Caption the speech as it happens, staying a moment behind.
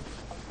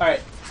All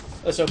right,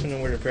 let's open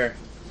a word of prayer.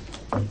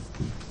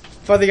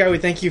 Father God, we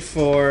thank you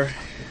for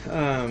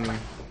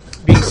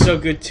being so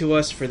good to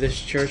us, for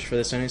this church, for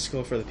the Sunday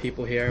school, for the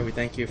people here. We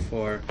thank you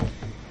for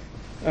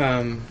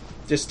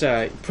just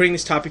putting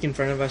this topic in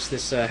front of us,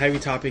 this heavy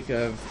topic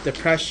of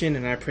depression,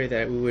 and I pray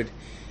that we would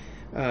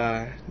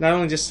not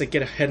only just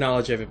get a head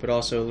knowledge of it, but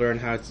also learn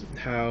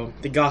how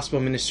the gospel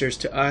ministers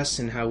to us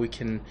and how we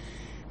can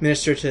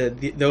minister to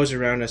those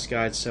around us,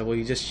 God. So will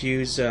you just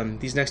use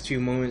these next few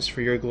moments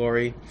for your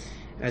glory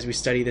as we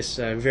study this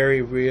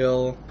very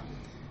real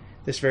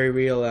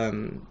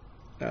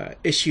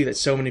issue that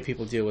so many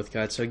people deal with,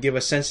 God. So give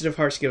us sensitive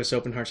hearts, give us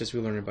open hearts as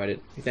we learn about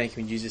it. We thank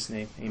you in Jesus'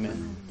 name.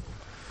 Amen.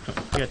 Oh,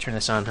 you gotta turn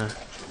this on, huh?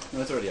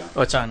 No, it's already on.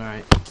 Oh, it's on,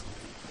 alright.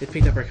 It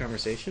picked up our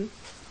conversation.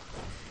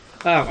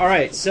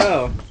 Alright,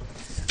 so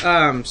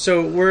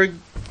the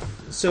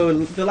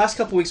last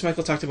couple weeks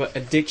Michael talked about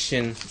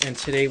addiction, and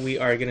today we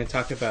are going to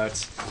talk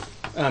about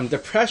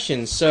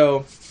depression.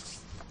 So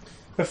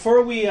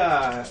before we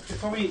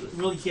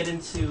really get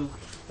into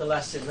the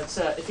lesson, let's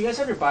if you guys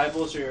have your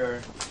Bibles or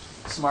your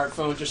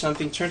smartphones or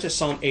something, turn to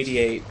Psalm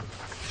 88.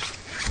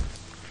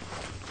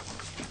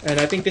 And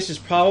I think this is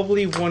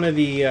probably one of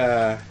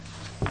the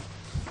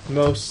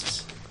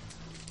most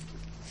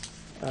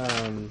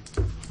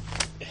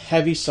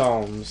heavy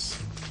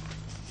psalms.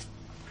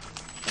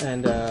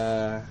 And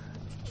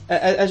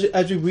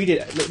as we read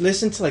it,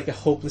 listen to the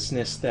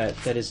hopelessness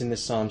that is in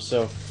this psalm.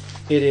 So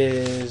it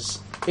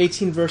is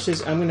 18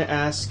 verses. I'm going to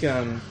ask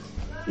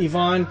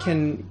Yvonne,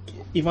 and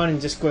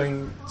just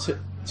going to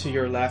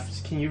your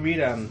left, can you read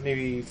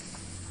maybe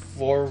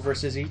 4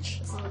 verses each?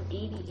 Psalm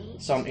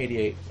 88. Psalm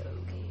 88.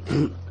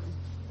 Okay.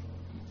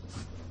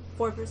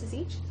 4 verses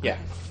each? Yeah.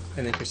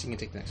 And then Christine can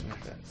take the next one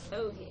after that.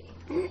 Okay.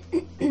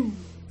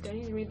 Do I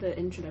need to read the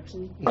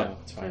introduction? No,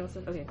 it's fine.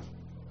 Okay.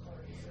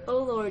 O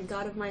Lord,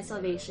 God of my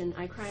salvation,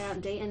 I cry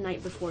out day and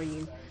night before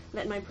you.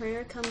 Let my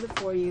prayer come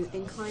before you.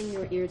 Incline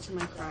your ear to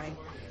my cry.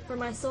 For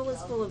my soul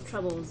is full of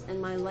troubles,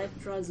 and my life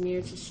draws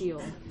near to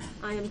Sheol.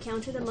 I am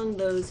counted among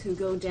those who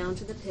go down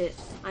to the pit.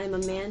 I am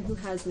a man who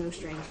has no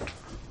strength.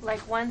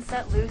 Like one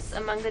set loose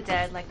among the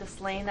dead, like the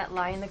slain that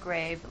lie in the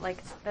grave,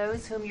 like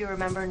those whom you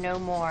remember no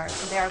more,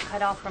 for they are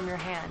cut off from your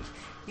hand.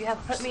 You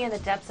have put me in the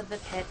depths of the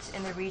pit,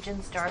 in the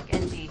regions dark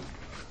and deep.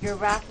 Your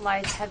wrath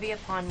lies heavy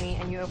upon me,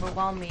 and you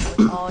overwhelm me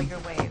with all your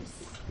waves.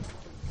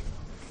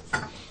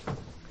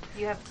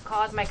 You have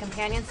caused my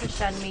companions to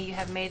shun me. You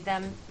have made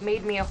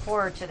me a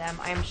horror to them.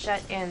 I am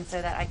shut in so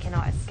that I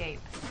cannot escape.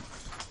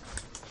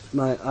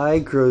 My eye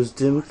grows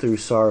dim through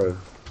sorrow.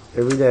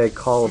 Every day I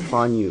call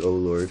upon you, O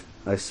Lord.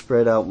 I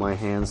spread out my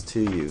hands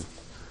to you.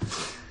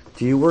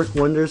 Do you work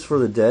wonders for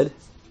the dead?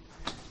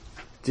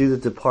 Do the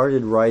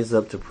departed rise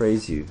up to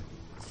praise you?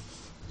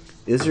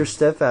 Is your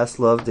steadfast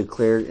love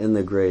declared in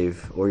the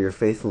grave, or your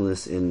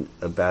faithfulness in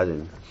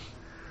Abaddon?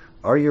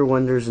 Are your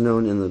wonders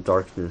known in the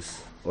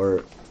darkness,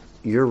 or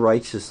your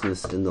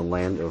righteousness in the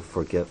land of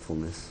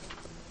forgetfulness?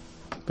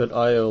 But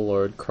I, O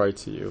Lord, cry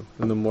to you.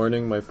 In the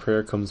morning my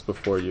prayer comes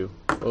before you.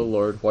 O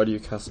Lord, why do you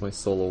cast my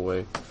soul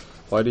away?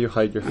 Why do you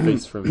hide your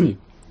face from me?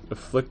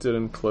 Afflicted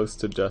and close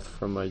to death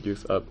from my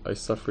youth up, I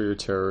suffer your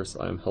terrors,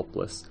 I am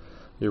helpless.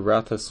 Your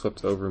wrath has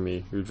swept over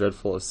me, your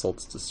dreadful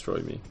assaults destroy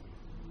me.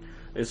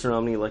 They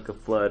surround me like a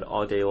flood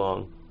all day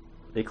long.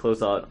 They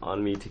close out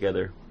on me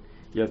together.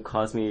 You have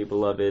caused me,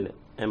 beloved,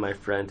 and my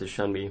friend to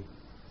shun me.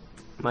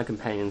 My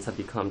companions have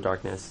become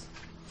darkness.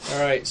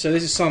 All right, so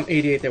this is Psalm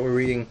 88 that we're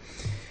reading.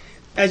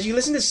 As you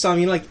listen to this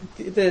psalm,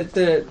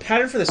 the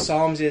pattern for the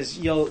psalms is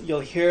you'll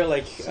hear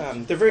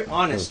they're very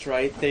honest,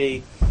 right?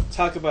 They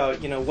talk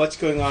about what's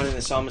going on in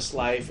the psalmist's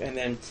life, and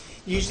then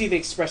usually they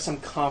express some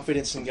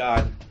confidence in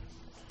God.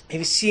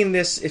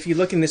 If you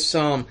look in this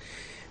psalm,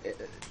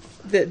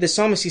 the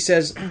psalmist, he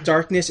says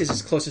darkness is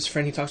his closest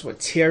friend. He talks about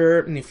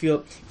terror, and he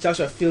talks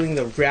about feeling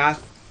the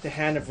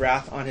hand of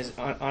wrath on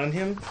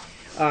him.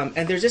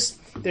 And there's just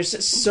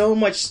so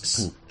much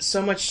sadness,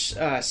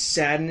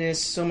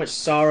 so much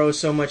sorrow,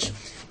 so much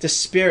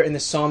despair in the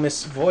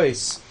psalmist's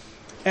voice,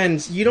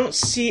 and you don't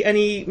see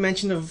any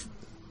mention of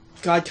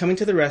God coming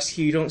to the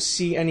rescue. You don't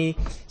see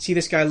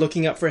this guy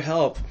looking up for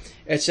help.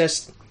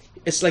 It's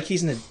like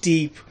he's in a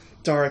deep,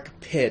 dark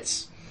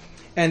pit.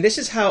 And this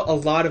is how a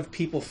lot of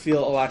people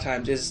feel a lot of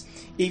times, is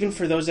even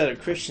for those that are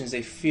Christians,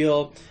 they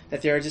feel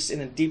that they're just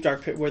in a deep,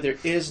 dark pit where there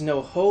is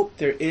no hope,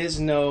 there is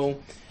no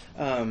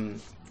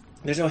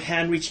there's no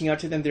hand reaching out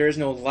to them, there is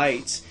no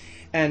light.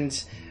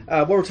 And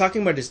what we're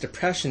talking about is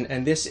depression,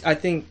 and I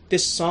think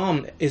this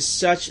psalm is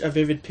such a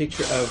vivid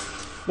picture of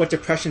what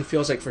depression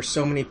feels like for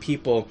so many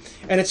people.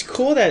 And it's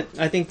cool that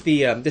I think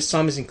this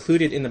psalm is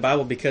included in the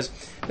Bible, because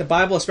the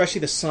Bible,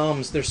 especially the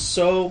Psalms, they're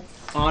so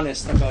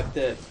honest about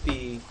the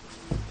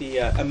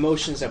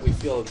emotions that we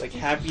feel, like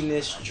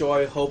happiness,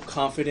 joy, hope,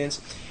 confidence,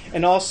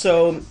 and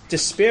also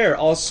despair,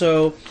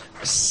 also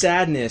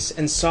sadness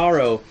and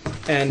sorrow,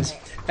 and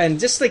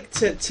just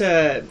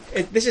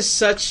this is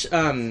such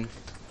you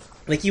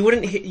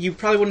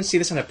probably wouldn't see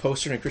this on a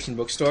poster in a Christian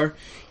bookstore,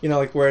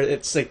 where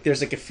it's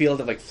there's a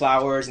field of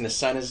flowers and the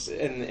sun is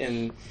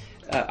in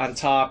on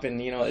top,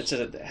 and it's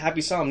a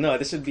happy psalm. No,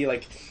 this would be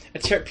like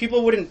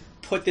people wouldn't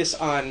put this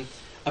on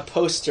a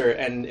poster,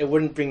 and it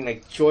wouldn't bring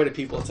like joy to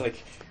people to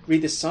like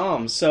read the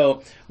psalm.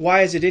 So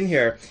why is it in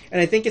here?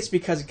 And I think it's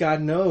because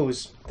God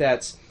knows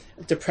that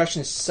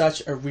depression is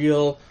such a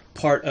real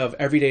part of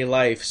everyday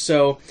life.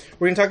 So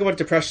we're going to talk about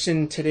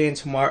depression today and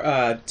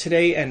tomorrow,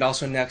 today and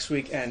also next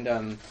week.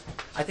 And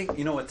I think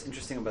what's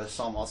interesting about the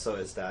psalm also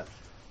is that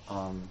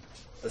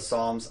the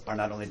psalms are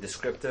not only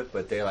descriptive,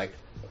 but they like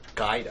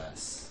guide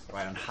us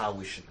right on how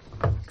we should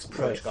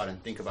approach God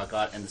and think about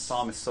God. And the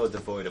psalm is so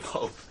devoid of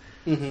hope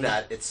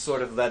that it's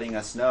sort of letting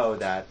us know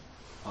that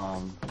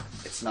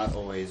it's not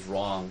always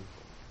wrong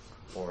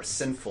or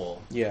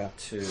sinful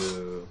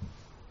to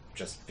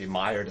just be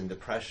mired in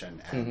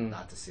depression and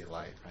not to see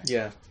light. Right?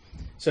 Yeah.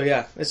 So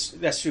yeah,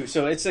 that's true.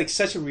 So it's like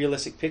such a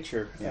realistic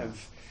picture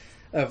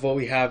of what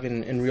we have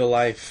in real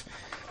life.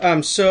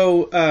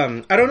 So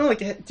I don't know.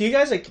 Like, do you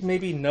guys like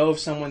maybe know of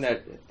someone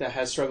that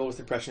has struggled with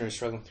depression or is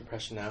struggling with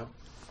depression now?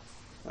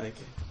 Like,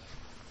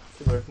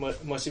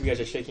 most of you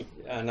guys are shaking,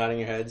 nodding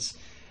your heads.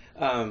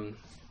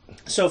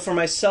 So for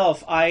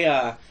myself,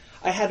 I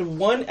had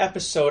one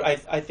episode.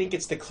 I think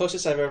it's the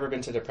closest I've ever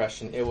been to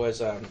depression. It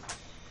was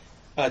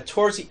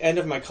towards the end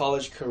of my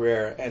college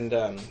career, and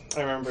I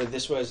remember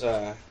this was.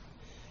 I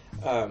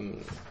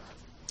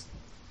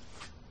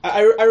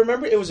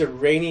remember it was a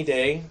rainy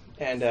day,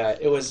 and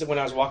it was when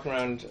I was walking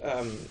around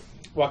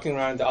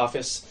the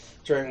office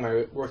during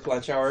my work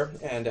lunch hour,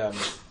 and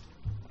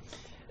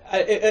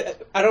I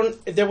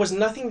don't. There was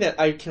nothing that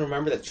I can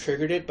remember that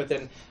triggered it, but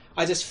then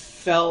I just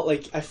felt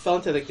like I fell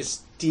into like this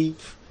deep,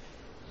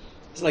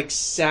 like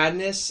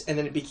sadness, and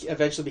then it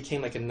eventually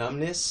became like a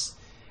numbness,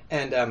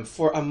 and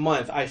for a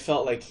month I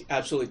felt like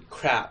absolute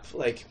crap.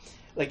 Like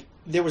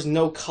there was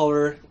no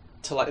color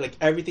to like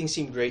everything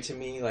seemed great to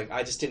me. Like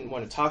I just didn't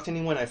want to talk to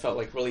anyone. I felt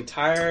like really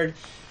tired.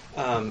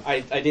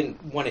 I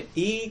didn't want to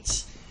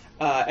eat,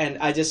 and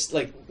I just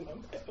like,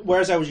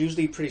 whereas I was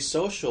usually pretty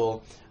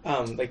social,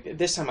 like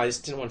this time I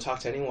just didn't want to talk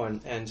to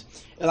anyone, and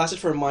it lasted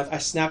for a month. I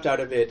snapped out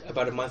of it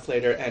about a month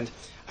later, and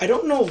I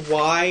don't know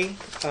why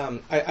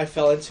I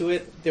fell into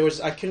it.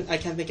 I can't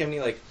think of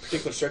any like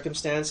particular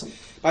circumstance.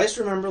 But I just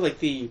remember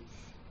like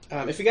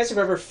if you guys have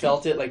ever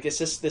felt it, like it's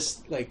just this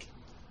like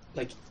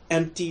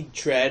empty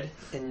dread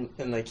in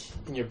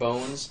your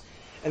bones,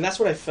 and that's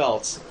what I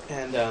felt.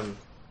 And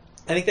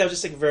I think that was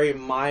just like a very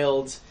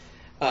mild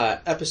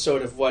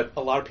episode of what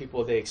a lot of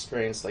people they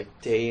experience like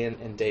day in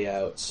and day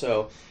out.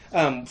 So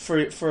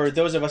for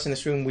those of us in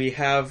this room, we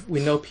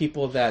know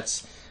people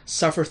that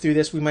suffer through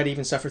this. We might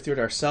even suffer through it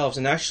ourselves.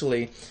 And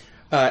actually,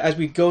 as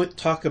we go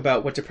talk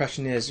about what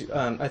depression is,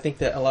 I think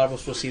that a lot of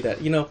us will see that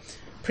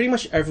pretty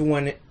much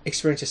everyone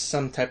experiences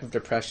some type of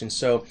depression.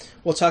 So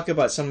we'll talk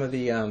about some of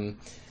the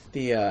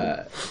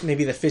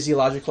maybe the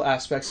physiological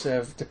aspects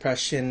of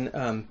depression,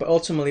 but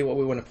ultimately what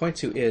we want to point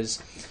to is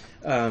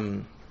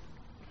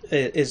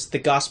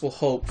the gospel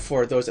hope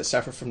for those that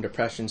suffer from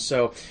depression.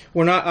 So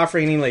we're not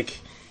offering any like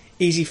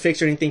easy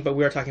fix or anything, but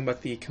we are talking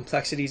about the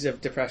complexities of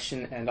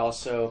depression and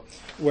also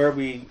where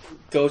we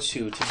go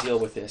to deal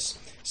with this.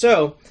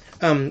 So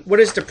what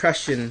is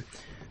depression?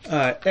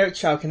 Eric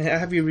Chow, can I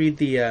have you read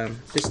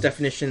this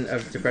definition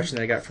of depression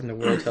that I got from the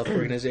World Health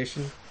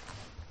Organization?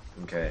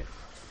 Okay.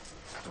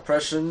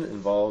 Depression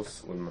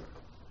involves...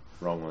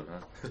 wrong one, huh?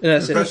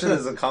 Depression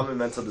is a common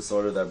mental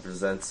disorder that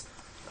presents...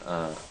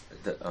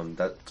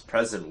 that's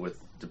present with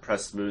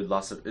depressed mood,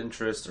 loss of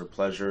interest or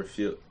pleasure,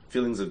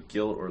 feelings of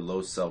guilt or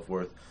low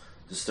self-worth,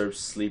 disturbed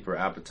sleep or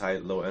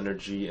appetite, low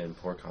energy, and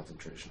poor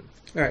concentration.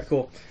 All right,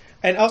 cool.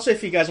 And also,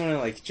 if you guys want to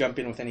like jump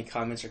in with any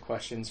comments or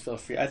questions, feel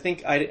free. I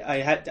think I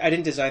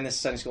didn't design this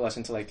Sunday school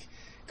lesson to like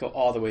go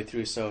all the way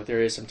through, so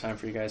there is some time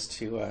for you guys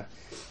to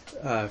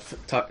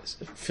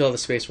fill the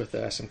space with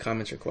some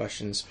comments or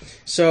questions.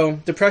 So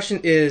depression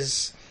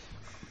is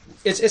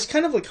it's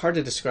kind of like hard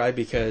to describe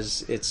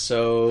because it's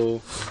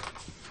so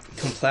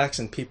complex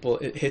and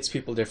it hits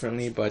people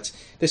differently, but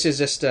this is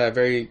just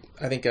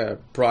a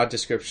broad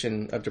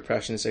description of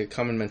depression. It's a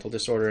common mental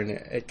disorder, and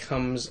it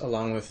comes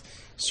along with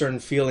certain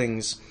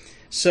feelings.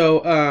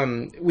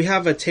 So we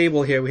have a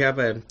table here. We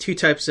have two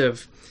types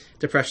of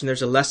depression.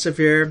 There's a less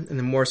severe and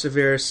the more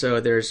severe. So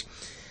there's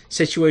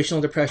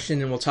situational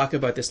depression, and we'll talk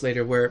about this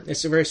later, where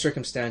it's very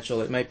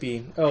circumstantial. It might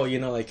be,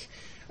 I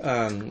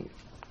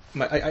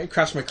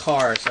crashed my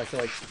car, so I feel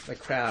like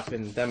crap,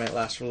 and that might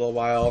last for a little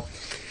while.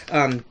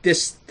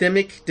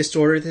 Dysthymic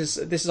disorder, this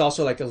is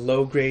also like a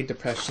low-grade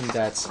depression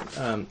that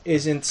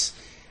isn't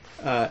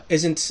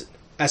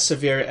as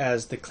severe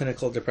as the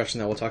clinical depression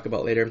that we'll talk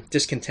about later.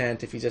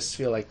 Discontent, if you just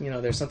feel like,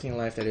 there's something in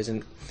life that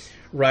isn't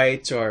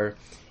right, or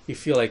you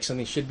feel like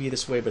something should be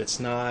this way, but it's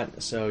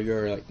not, so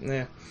you're like,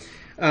 nah.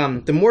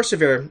 The more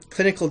severe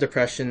clinical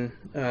depression,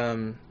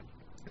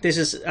 this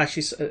is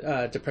actually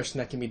depression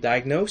that can be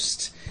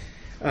diagnosed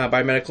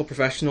by a medical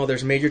professional.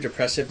 There's major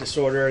depressive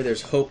disorder.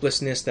 There's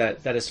hopelessness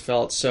that is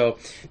felt. So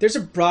there's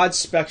a broad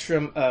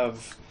spectrum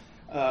of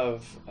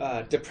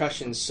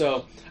depression.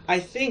 So I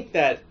think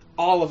that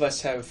all of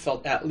us have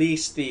felt at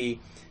least the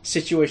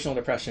situational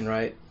depression,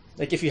 right?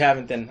 Like, if you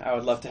haven't, then I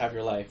would love to have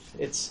your life.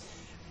 Just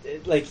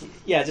like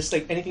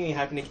anything that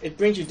happened, it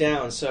brings you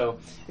down. So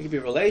it could be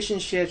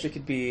relationships, it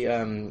could be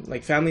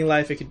like family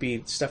life, it could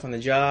be stuff on the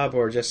job,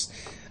 or just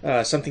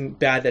something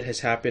bad that has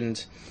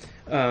happened.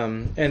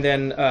 And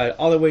then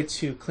all the way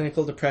to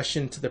clinical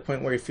depression, to the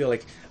point where you feel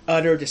like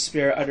utter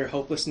despair, utter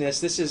hopelessness.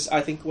 This is,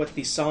 I think, what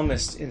the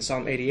psalmist in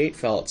Psalm 88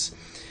 felt.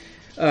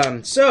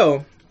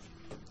 So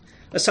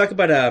let's talk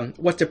about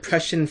what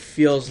depression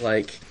feels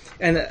like.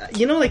 And I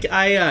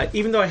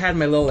even though I had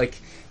my little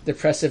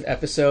depressive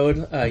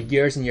episode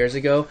years and years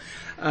ago,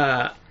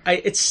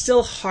 it's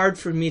still hard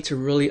for me to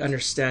really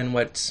understand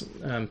what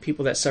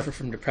people that suffer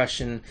from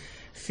depression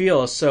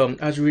feel. So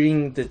I was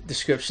reading the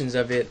descriptions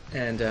of it,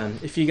 and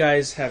if you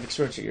guys have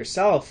experienced it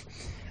yourself,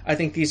 I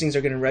think these things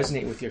are going to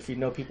resonate with you. If you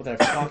know people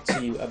that have talked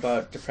to you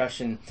about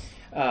depression,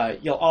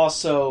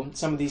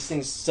 some of these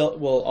things still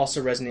will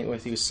also resonate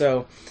with you.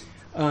 So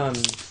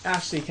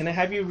Ashley, can I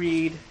have you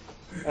read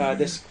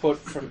this quote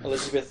from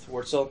Elizabeth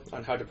Wurtzel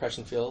on how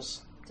depression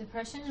feels?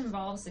 Depression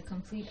involves a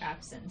complete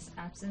absence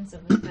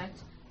of effect,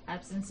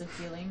 absence of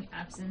feeling,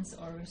 absence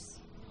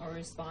or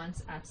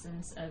response,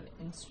 absence of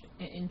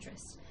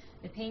interest.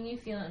 The pain you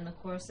feel in the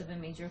course of a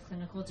major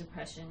clinical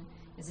depression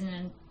is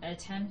an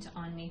attempt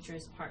on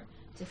nature's part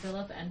to fill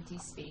up empty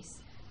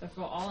space, but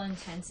for all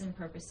intents and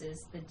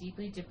purposes, the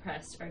deeply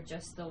depressed are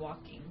just the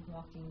walking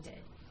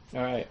dead.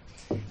 All right.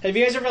 Have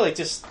you guys ever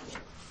just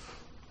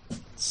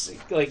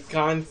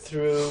gone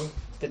through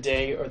the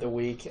day or the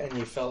week and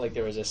you felt like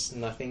there was just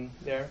nothing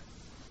there,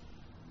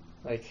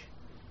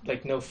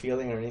 like no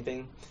feeling or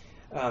anything?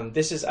 I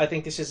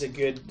think this is a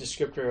good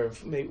descriptor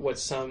of what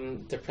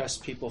some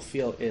depressed people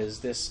feel.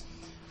 Is this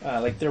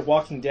they're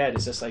walking dead?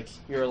 It's just like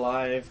you're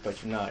alive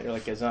but you're not. You're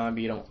like a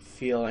zombie. You don't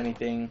feel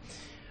anything.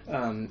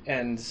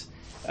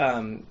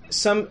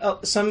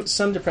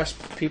 Some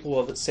depressed people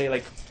will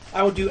say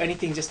I would do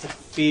anything just to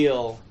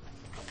feel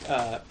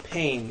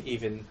pain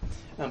even.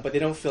 But they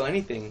don't feel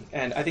anything,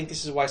 and I think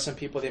this is why some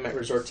people, they might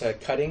resort to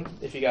cutting.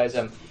 If you guys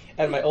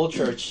at my old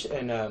church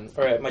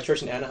or at my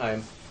church in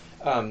Anaheim,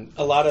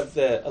 a lot of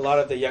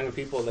the younger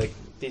people, they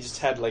just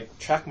had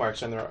track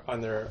marks on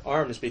their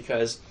arms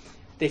because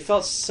they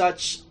felt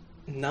such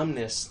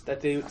numbness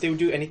that they would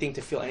do anything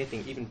to feel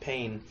anything, even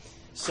pain.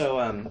 So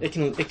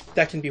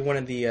that can be one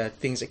of the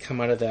things that come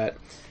out of that.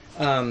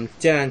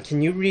 Dan,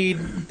 can you read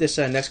this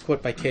next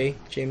quote by Kay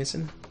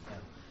Jamison? Yeah.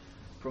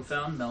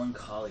 Profound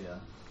melancholia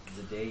is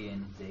a day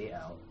in, day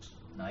out,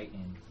 night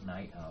in,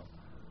 night out,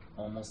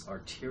 almost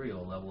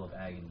arterial level of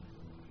agony.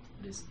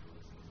 It is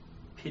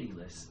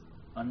pitiless,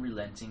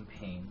 unrelenting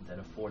pain that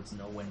affords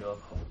no window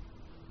of hope,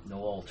 no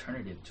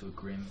alternative to a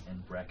grim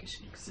and brackish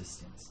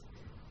existence,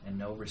 and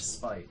no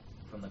respite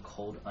from the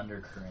cold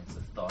undercurrents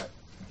of thought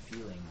and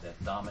feeling that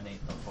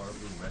dominate the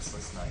horribly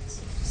restless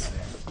nights of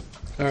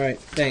despair. All right,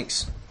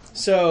 thanks.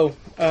 So,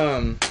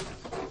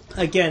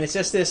 again, it's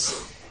just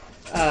this...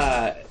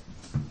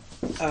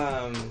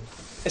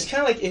 it's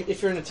kind of like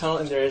if you're in a tunnel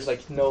and there is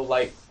no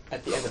light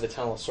at the end of the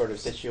tunnel sort of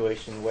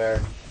situation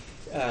where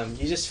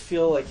you just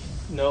feel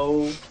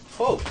no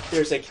hope.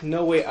 There's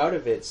no way out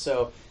of it.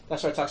 So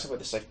that's why it talks about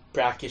this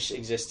brackish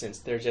existence.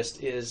 There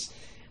just is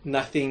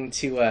nothing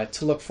to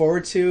look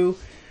forward to.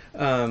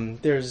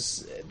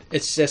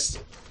 It's just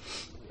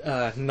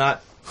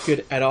not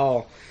good at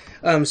all.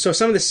 So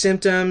some of the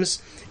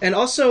symptoms, and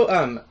also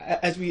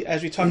as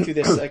we talk through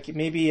this,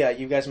 maybe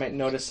you guys might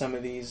notice some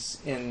of these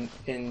in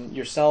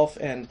yourself,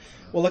 and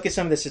we'll look at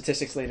some of the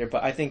statistics later.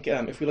 But I think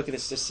if we look at the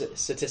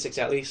statistics,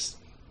 at least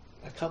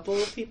a couple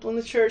of people in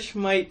the church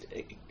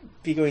might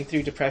be going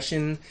through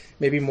depression,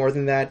 maybe more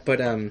than that. But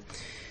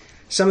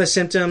some of the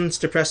symptoms: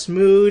 depressed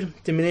mood,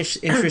 diminished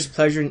interest,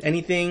 pleasure in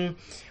anything,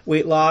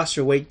 weight loss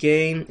or weight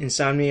gain,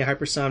 insomnia,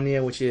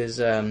 hypersomnia, which is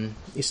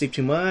you sleep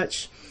too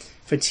much,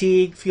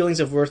 fatigue, feelings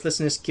of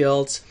worthlessness,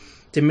 guilt,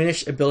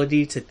 diminished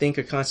ability to think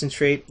or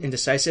concentrate,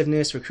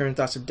 indecisiveness, recurrent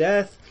thoughts of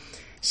death,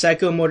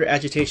 psychomotor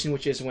agitation,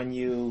 which is when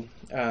you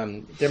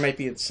there might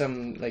be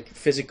some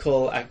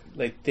physical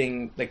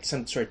thing,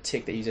 some sort of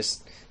tic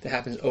that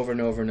happens over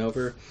and over and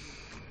over.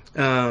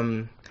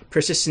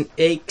 Persistent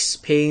aches,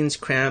 pains,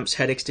 cramps,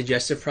 headaches,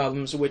 digestive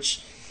problems,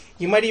 which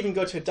you might even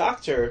go to a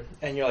doctor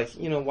and you're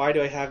why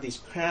do I have these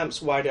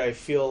cramps? Why do I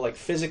feel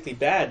physically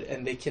bad?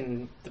 And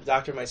the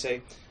doctor might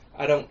say,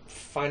 I don't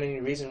find any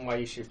reason why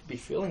you should be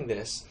feeling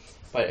this,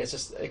 but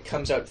it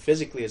comes out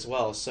physically as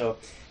well. So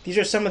these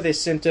are some of the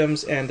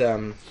symptoms, and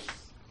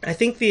I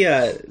think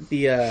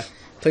the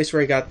place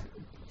where I got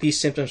these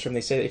symptoms from,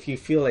 they said if you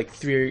feel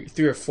three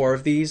or four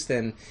of these,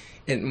 then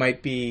it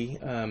might be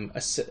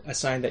a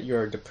sign that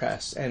you're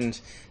depressed. And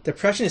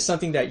depression is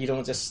something that you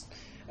don't just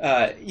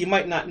you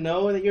might not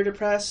know that you're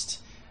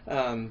depressed,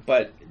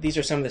 but these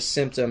are some of the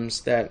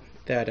symptoms that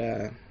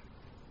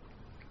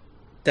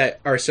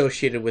are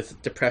associated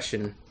with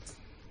depression.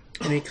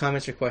 Any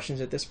comments or questions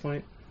at this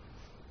point?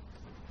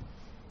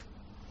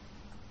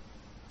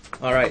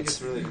 All right. I think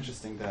it's really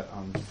interesting that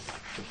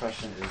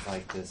depression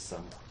is this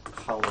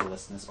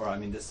colorlessness, or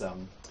this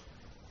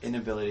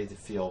inability to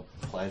feel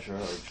pleasure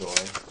or joy.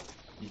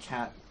 You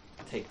can't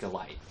take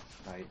delight,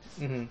 right?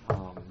 Mm-hmm.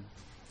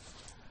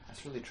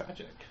 That's really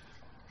tragic.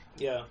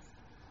 Yeah.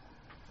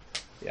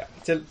 Yeah.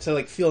 To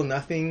like feel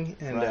nothing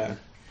and Right.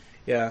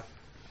 yeah.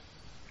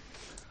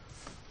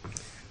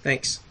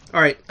 Thanks.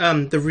 All right.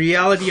 The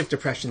reality of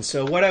depression.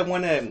 So what I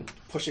want to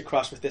push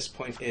across with this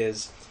point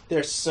is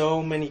there's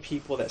so many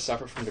people that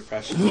suffer from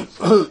depression,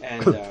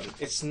 and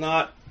it's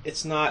not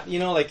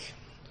like.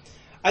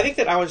 I think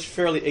that I was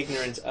fairly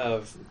ignorant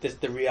of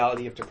the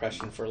reality of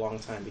depression for a long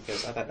time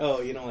because I thought,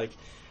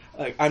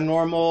 like I'm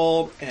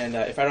normal, and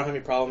if I don't have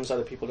any problems,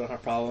 other people don't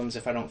have problems.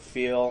 If I don't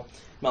feel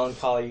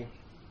melancholy,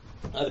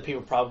 other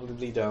people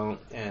probably don't.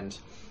 And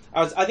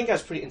I think I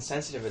was pretty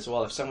insensitive as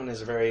well. If someone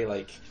is very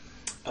like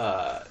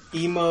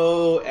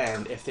emo,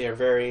 and if they are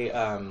very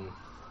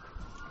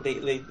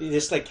they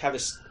just like have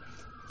this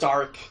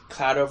dark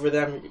cloud over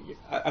them,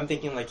 I'm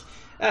thinking like,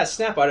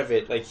 snap out of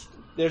it. Like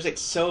there's like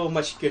so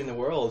much good in the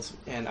world,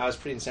 and I was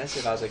pretty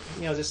insensitive. I was like,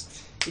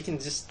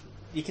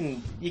 you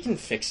can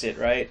fix it,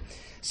 right?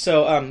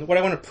 So what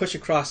I want to push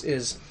across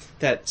is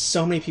that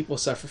so many people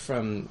suffer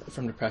from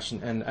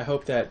depression, and I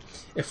hope that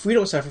if we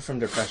don't suffer from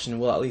depression,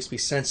 we'll at least be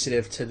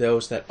sensitive to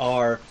those that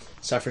are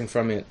suffering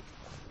from it.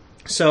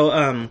 So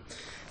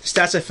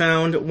stats I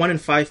found: 1 in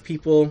 5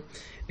 people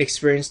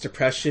experience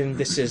depression.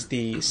 This is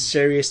the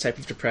serious type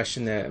of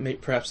depression,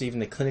 that perhaps even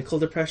the clinical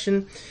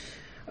depression.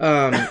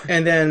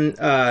 And then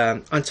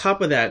on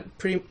top of that,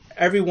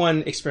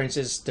 everyone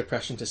experiences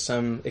depression to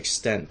some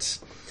extent.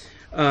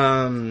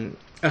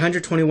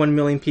 121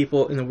 million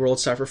people in the world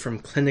suffer from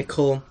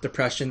clinical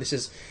depression. This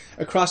is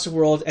across the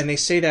world, and they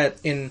say that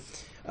in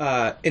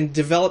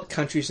developed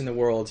countries in the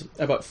world,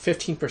 about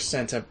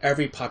 15% of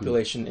every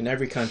population in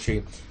every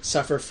country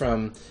suffer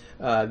from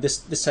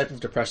this type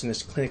of depression,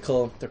 this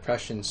clinical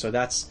depression. So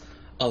that's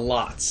a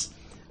lot,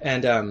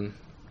 and a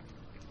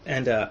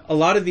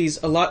lot of these,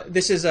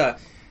 this is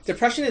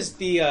depression is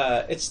they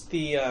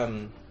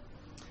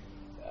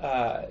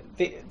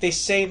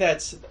say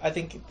that, I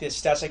think the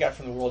stats I got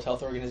from the World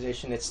Health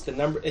Organization, it's the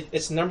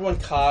number one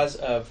cause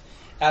of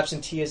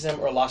absenteeism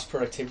or lost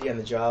productivity on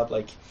the job.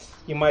 Like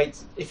you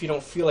might, if you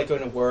don't feel like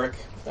going to work,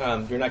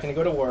 you're not going to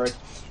go to work.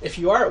 If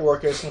you are at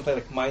work, you're just going to play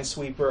like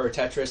Minesweeper or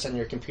Tetris on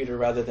your computer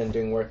rather than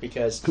doing work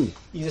because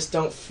you just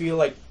don't feel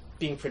like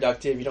being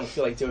productive. You don't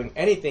feel like doing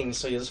anything,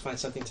 so you'll just find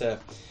something to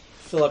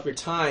fill up your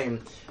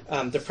time.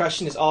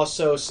 Depression is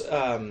also,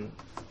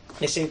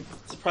 they say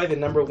it's probably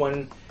the number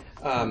one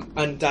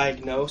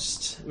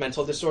undiagnosed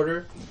mental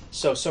disorder.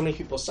 So many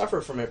people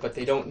suffer from it, but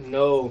they don't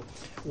know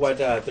what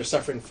they're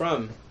suffering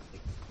from.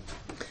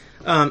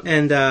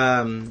 And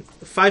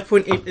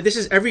 5.8. This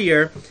is every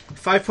year.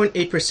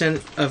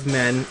 5.8% of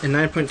men and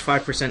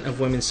 9.5% of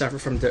women suffer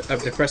from a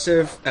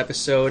depressive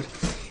episode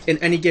in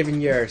any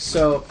given year.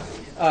 So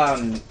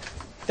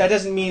that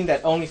doesn't mean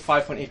that only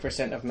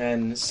 5.8% of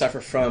men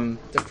suffer from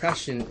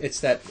depression. It's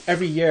that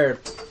every year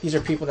these are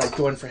people that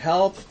go in for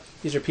help.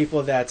 These are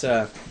people that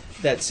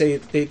say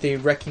they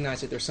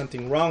recognize that there's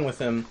something wrong with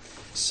them,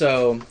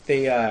 so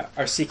they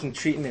are seeking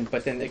treatment.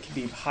 But then it could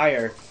be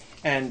higher,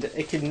 and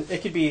it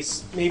could be,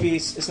 maybe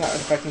it's not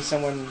affecting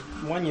someone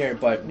one year,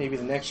 but maybe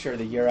the next year or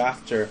the year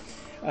after,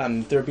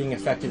 they're being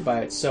affected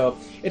by it. So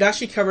it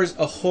actually covers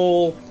a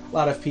whole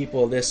lot of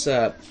people, this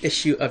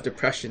issue of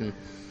depression.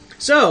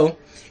 So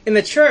in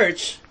the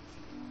church,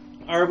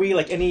 are we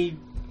like in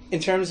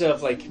terms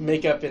of like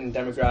makeup and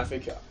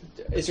demographic?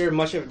 Is there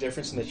much of a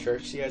difference in the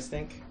church, do you guys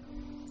think?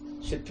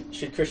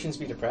 Should Christians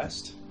be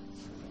depressed?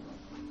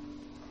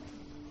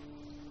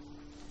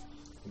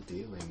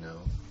 Ideally,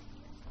 no.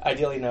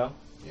 Ideally, no?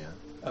 Yeah.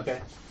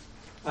 Okay.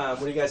 What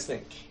do you guys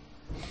think?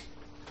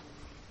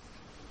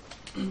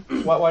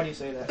 Why do you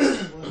say that?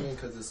 Well, I mean,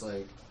 because it's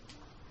like,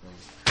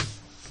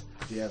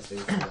 if you have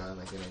faith in God,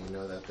 like, you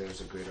know that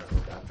there's a greater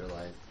hope after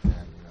life,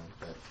 and,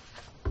 that,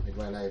 like,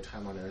 right now your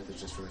time on earth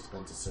is just really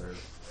spent to serve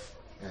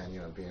and,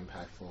 be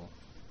impactful,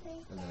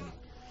 and then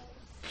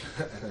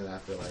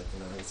after life,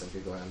 some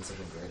people have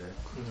something greater.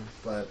 Mm-hmm.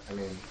 But, I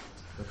mean,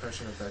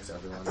 depression affects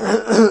everyone.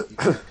 You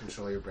can't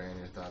control your brain,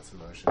 your thoughts,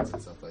 emotions,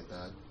 and stuff like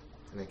that.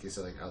 And like you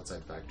said, like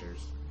outside factors.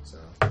 So,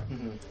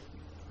 everyone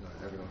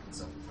can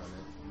suffer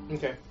from it.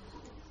 Okay.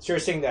 So you're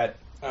saying that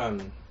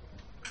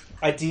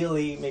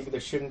ideally, maybe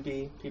there shouldn't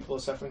be people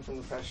suffering from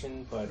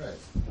depression, but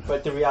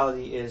but the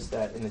reality is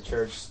that in the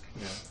church,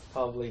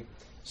 probably.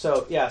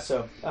 So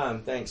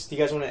thanks. Do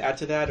you guys want to add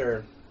to that,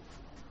 or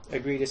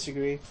agree,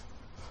 disagree?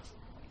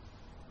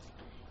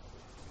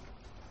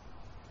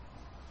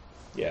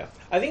 Yeah,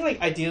 I think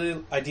like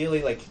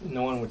ideally, like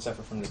no one would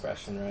suffer from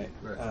depression, right?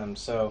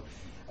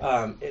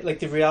 Like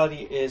the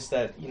reality is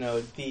that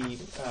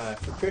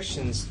for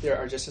Christians there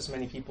are just as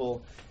many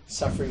people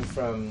suffering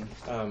from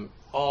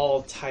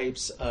all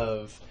types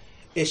of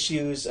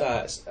issues,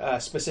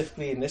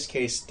 specifically in this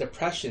case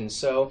depression.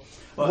 So,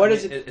 what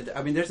is it?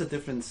 I mean, there's a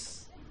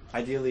difference.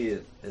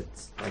 Ideally,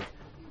 it's like,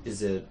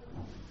 is it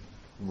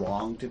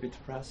wrong to be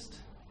depressed,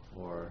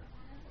 or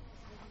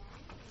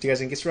do you guys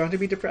think it's wrong to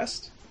be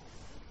depressed?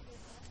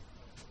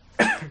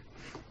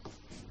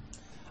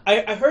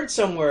 I heard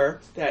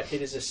somewhere that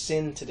it is a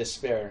sin to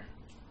despair.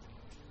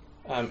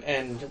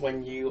 And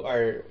when you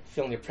are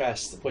feeling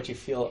depressed, what you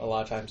feel a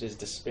lot of times is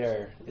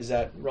despair. Is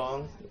that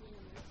wrong?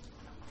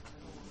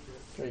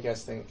 What do you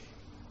guys think?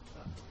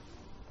 I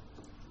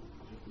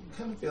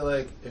kind of feel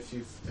like if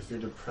you're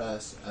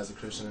depressed as a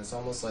Christian, it's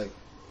almost like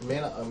it may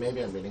not, or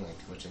maybe I'm reading like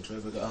too much into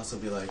it, but it could also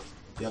be like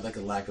you have like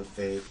a lack of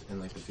faith in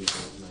like the future,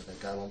 like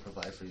that God won't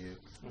provide for you,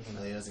 and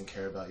that He doesn't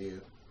care about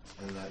you,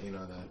 and that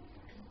that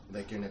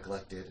like you're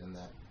neglected and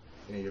that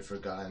you're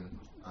forgotten.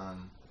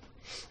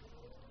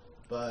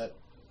 But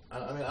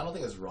I mean, I don't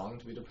think it's wrong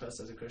to be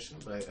depressed as a Christian,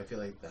 but I feel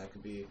like that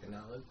could be an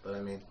outlet. But I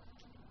mean,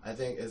 I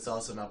think it's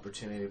also an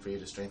opportunity for you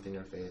to strengthen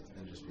your faith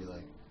and just be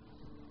like,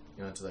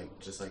 to like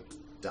just like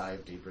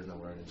dive deeper in the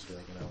Word and just be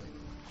like,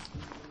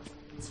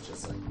 it's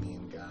just like me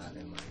and God,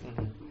 and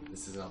like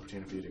this is an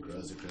opportunity for you to grow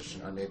as a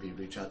Christian, or maybe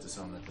reach out to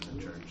someone within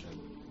the church and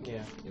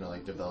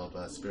like develop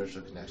a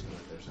spiritual connection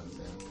with or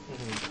something.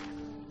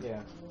 Yeah.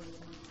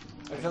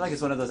 I feel like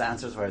it's one of those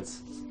answers where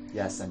it's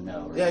yes and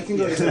no. Right? Yeah, it can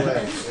go either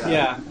way.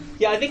 Yeah.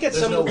 I think it's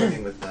there's no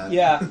winning with that.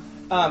 Yeah.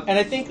 And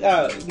I think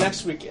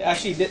next week,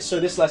 actually,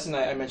 this lesson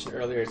I mentioned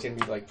earlier is going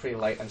to be like pretty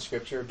light on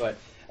scripture, but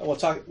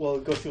we'll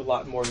go through a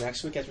lot more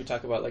next week as we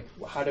talk about like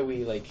how do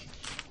we like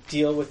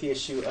deal with the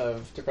issue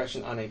of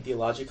depression on a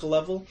theological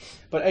level.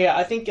 But yeah,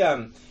 I think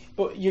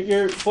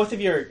you're both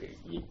of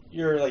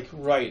you're like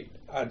right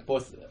on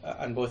both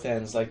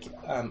ends. Like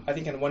I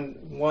think in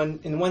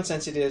one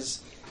sense it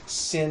is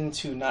sin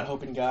to not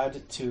hope in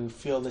God, to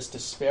feel this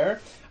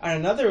despair.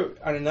 On the other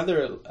end of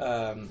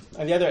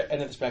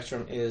the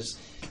spectrum is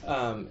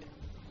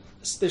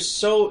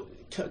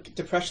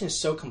depression is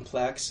so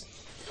complex.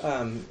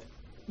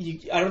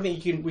 I don't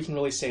think we can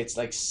really say it's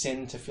like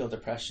sin to feel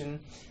depression.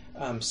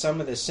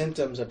 Some of the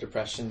symptoms of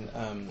depression,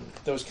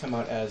 those might come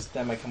out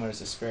as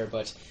despair,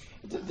 but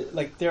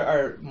like there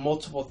are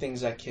multiple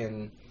things that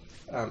can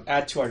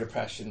add to our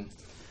depression.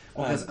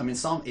 Because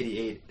Psalm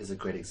 88 is a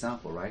great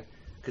example, right?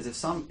 Because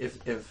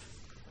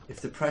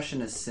if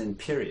depression is sin,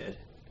 period,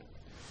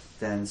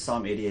 then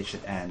Psalm 88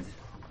 should end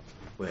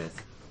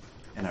with,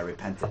 "And I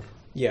repented."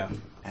 Yeah.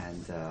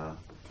 And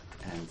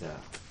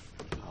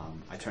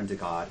I turned to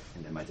God,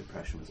 and then my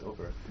depression was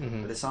over.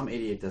 But the Psalm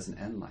 88 doesn't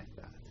end like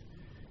that.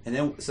 And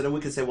then we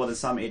could say, well, the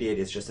Psalm 88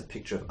 is just a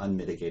picture of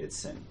unmitigated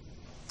sin.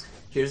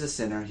 Here's a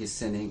sinner; he's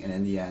sinning, and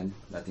in the end,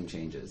 nothing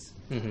changes.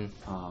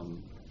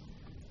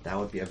 That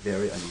would be a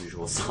very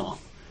unusual psalm.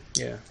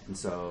 Yeah. And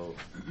so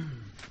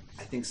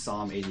I think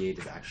Psalm 88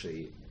 is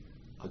actually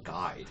a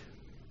guide.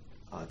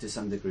 To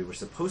some degree, we're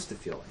supposed to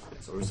feel like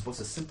this, or we're supposed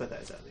to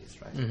sympathize at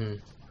least, right?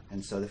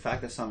 And so the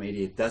fact that Psalm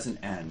 88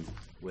 doesn't end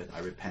with "I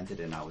repented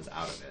and I was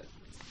out of it"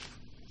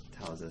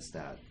 tells us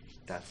that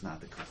that's not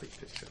the complete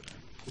picture.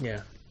 Right?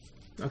 Yeah.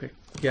 Okay.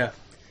 Yeah.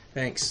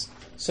 Thanks.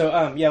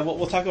 So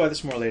we'll talk about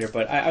this more later.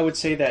 But I would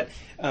say that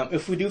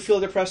if we do feel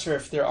depressed, or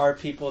if there are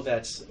people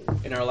that's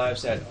in our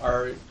lives that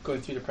are going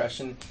through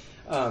depression,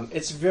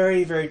 it's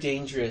very, very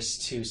dangerous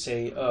to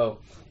say, "Oh,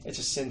 it's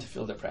a sin to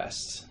feel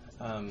depressed."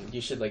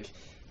 You should be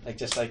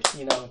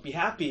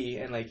happy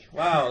and like,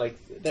 wow, like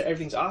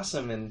everything's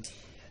awesome and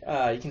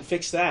you can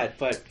fix that.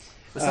 But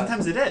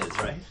sometimes it is,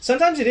 right?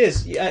 Sometimes it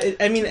is.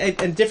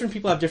 And different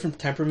people have different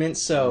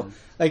temperaments. So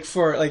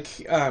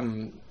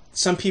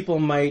some people it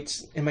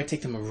might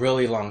take them a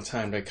really long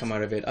time to come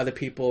out of it. Other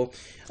people,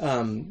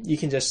 you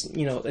can just,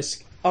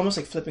 it's almost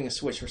like flipping a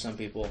switch for some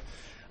people.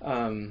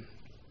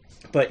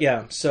 But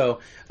yeah, so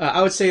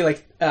I would say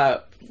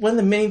one of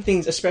the main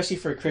things, especially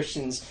for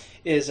Christians,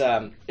 is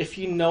if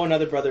you know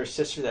another brother or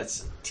sister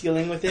that's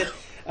dealing with it,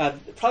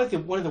 probably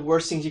one of the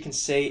worst things you can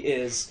say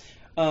is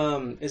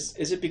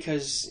it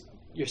because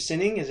you're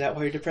sinning? Is that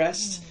why you're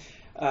depressed?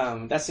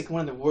 That's like one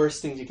of the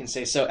worst things you can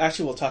say. So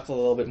actually, we'll talk a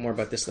little bit more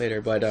about this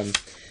later. But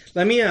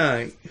let me.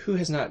 Who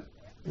has not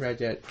read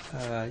yet?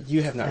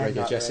 You have not read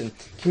yet, Justin.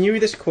 Can you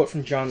read this quote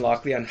from John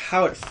Lockley on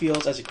how it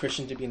feels as a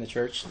Christian to be in the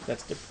church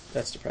that's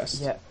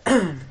depressed? Yeah.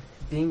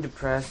 Being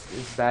depressed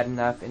is bad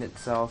enough in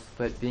itself,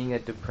 but being a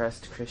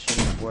depressed Christian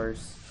is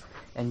worse.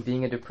 And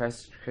being a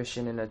depressed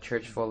Christian in a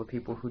church full of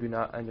people who do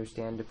not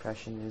understand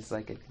depression is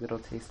like a little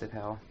taste of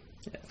hell.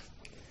 Yeah.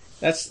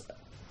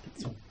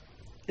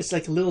 It's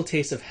like a little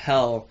taste of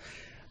hell.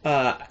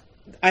 I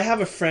have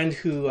a friend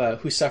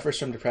who suffers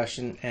from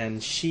depression,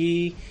 and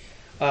she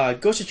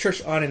goes to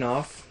church on and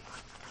off.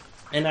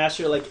 And I asked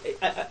her,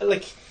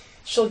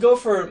 she'll go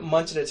for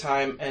months at a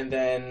time, and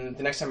then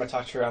the next time I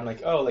talk to her, I'm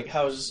like, "Oh,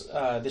 how's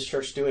this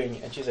church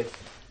doing?" And she's like,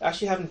 "I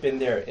actually haven't been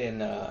there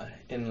in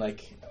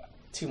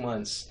 2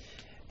 months."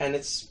 And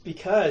it's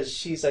because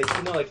she's like,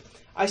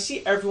 I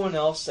see everyone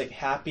else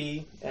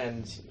happy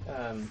and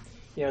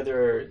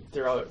they're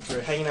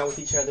hanging out with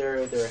each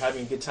other, they're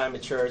having a good time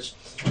at church,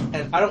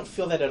 and I don't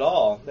feel that at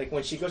all. Like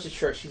when she goes to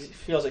church, she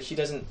feels like she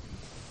just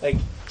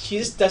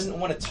doesn't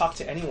want to talk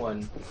to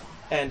anyone.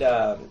 And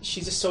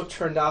she's just so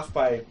turned off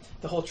by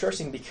the whole church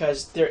thing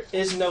because there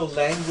is no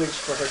language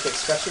for her to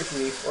express her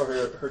grief or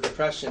her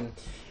depression.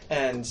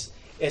 And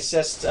it's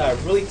just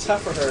really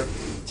tough for her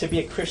to be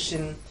a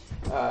Christian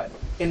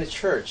in a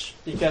church.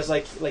 Because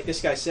like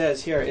this guy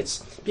says here,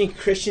 it's being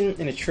Christian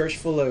in a church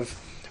full of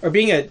or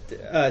being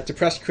a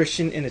depressed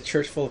Christian in a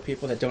church full of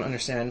people that don't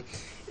understand,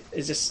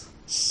 it just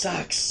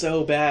sucks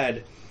so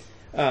bad.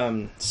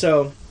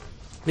 So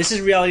this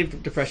is reality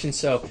depression.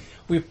 So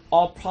we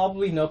all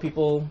probably know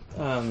people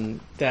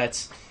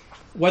that,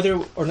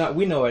 whether or not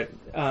we know it,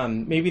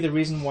 maybe the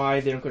reason why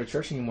they don't go to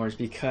church anymore is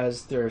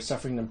because they're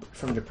suffering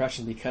from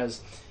depression,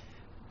 because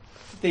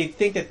they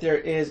think that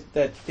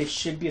they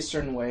should be a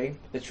certain way.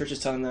 The church is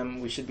telling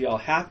them we should be all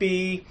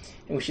happy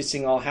and we should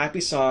sing all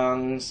happy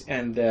songs,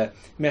 and the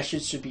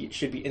message should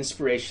be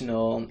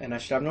inspirational, and I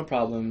should have no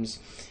problems.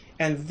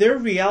 And their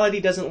reality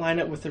doesn't line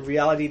up with the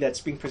reality that's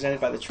being presented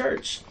by the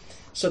church.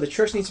 So the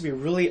church needs to be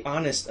really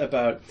honest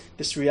about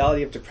this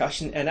reality of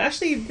depression. And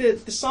actually,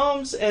 the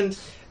Psalms and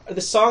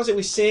the songs that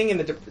we sing and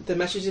the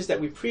messages that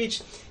we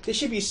preach, they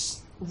should be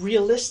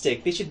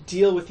realistic. They should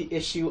deal with the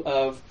issue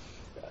of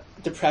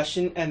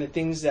depression and the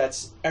things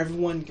that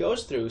everyone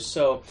goes through.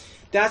 So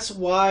that's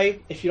why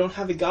if you don't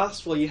have the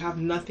gospel, you have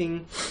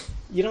nothing.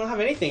 You don't have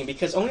anything,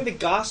 because only the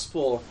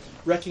gospel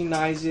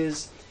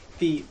recognizes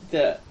the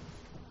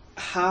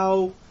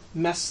how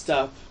messed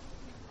up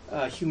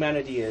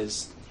humanity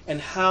is, and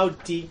how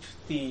deep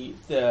the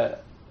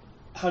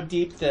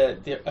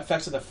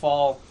effects of the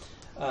fall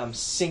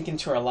sink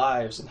into our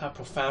lives, and how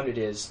profound it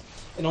is.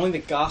 And only the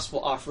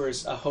gospel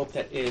offers a hope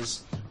that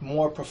is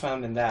more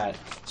profound than that.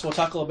 So we'll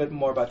talk a little bit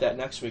more about that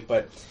next week.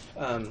 But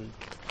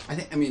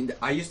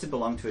I used to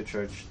belong to a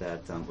church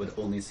that would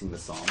only sing the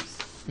Psalms.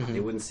 Mm-hmm. They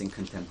wouldn't sing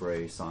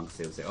contemporary songs.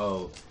 They would say,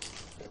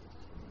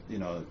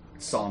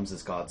 Psalms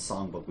is God's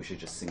songbook, we should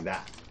just sing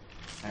that.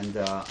 And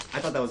I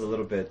thought that was a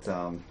little bit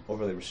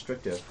overly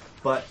restrictive.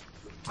 But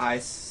I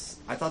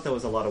thought there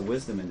was a lot of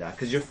wisdom in that,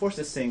 because you're forced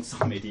to sing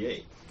Psalm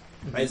 88.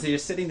 Mm-hmm. Right? So you're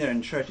sitting there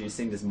in church and you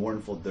sing this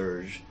mournful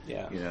dirge,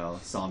 Yeah.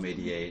 Psalm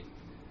 88.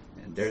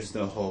 And there's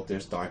no hope,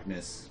 there's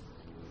darkness.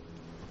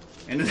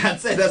 And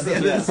that's it, that's the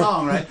end of the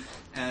song, right?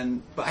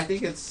 But I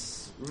think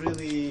it's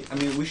really,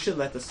 we should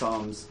let the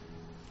Psalms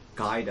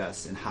guide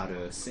us in how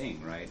to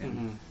sing, right?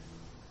 And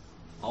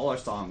all our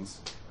songs,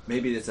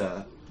 maybe it's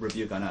a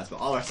rebuke on us, but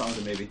all our songs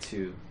are maybe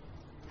too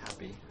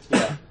happy.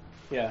 Yeah,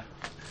 yeah.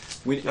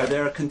 Are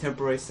there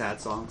contemporary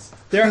sad songs?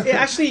 There are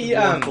actually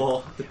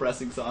mournful,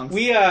 depressing songs.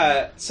 We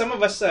some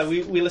of us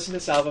we listen to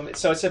this album.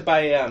 So it's by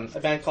a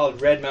band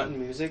called Red Mountain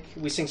Music.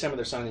 We sing some of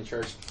their songs in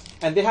church,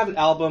 and they have an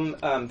album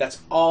that's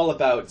all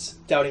about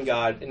doubting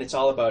God, and it's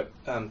all about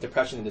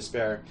depression and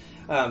despair.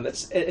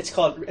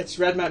 It's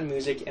Red Mountain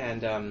Music,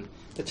 and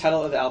the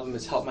title of the album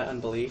is Help My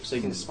Unbelief. So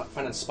you can just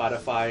find on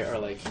Spotify or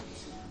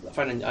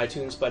find on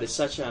iTunes. But it's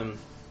such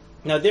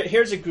now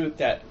here's a group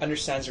that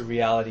understands the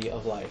reality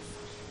of life.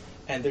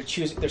 And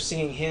they're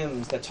singing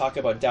hymns that talk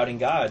about doubting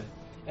God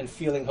and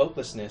feeling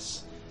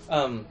hopelessness.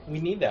 We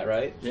need that,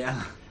 right?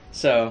 Yeah.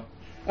 So,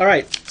 all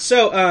right.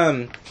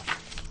 So,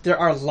 there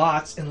are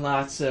lots and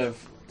lots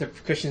of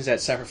Christians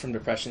that suffer from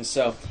depression.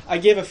 So, I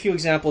gave a few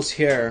examples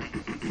here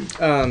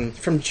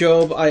from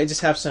Job. I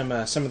just have some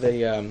of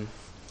the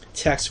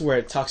text where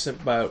it talks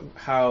about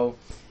how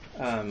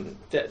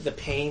the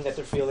pain that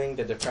they're feeling,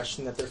 the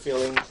depression that they're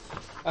feeling.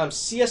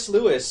 C.S.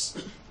 Lewis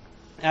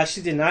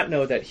actually did not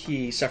know that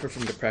he suffered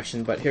from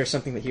depression, but here's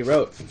something that he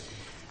wrote.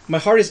 My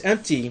heart is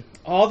empty.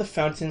 All the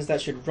fountains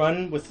that should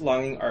run with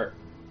longing are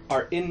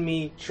in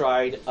me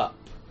dried up.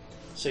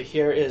 So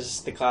here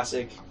is the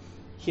classic.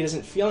 He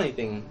doesn't feel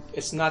anything.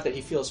 It's not that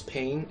he feels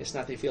pain. It's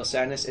not that he feels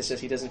sadness. It's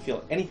just he doesn't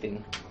feel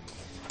anything.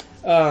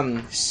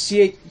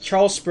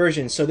 Charles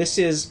Spurgeon. So this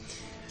is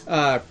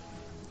the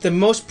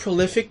most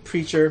prolific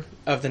preacher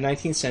of the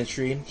 19th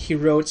century. He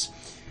wrote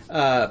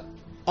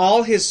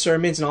all his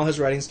sermons and all his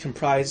writings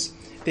comprise.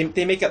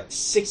 They make up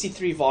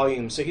 63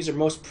 volumes. So he's our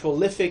most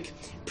prolific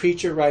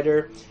preacher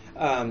writer.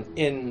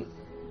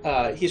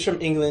 He's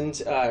from England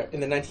in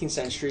the 19th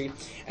century,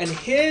 and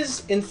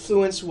his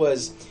influence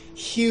was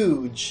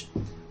huge.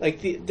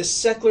 Like the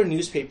secular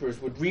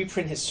newspapers would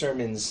reprint his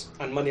sermons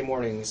on Monday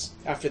mornings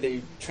after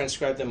they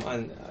transcribed them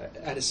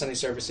at his Sunday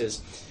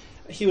services.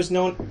 He was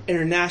known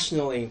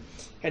internationally.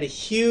 Had a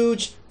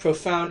huge,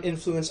 profound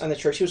influence on the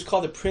church. He was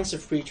called the Prince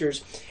of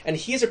Preachers, and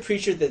he is a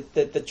preacher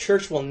that the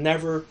church will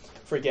never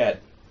forget.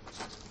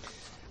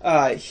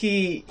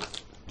 He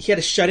had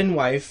a shut-in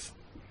wife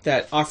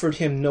that offered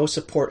him no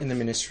support in the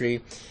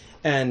ministry,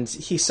 and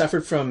he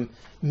suffered from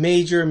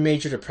major,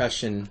 major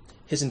depression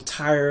his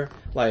entire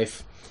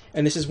life.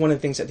 And this is one of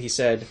the things that he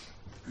said: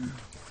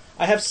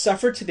 I have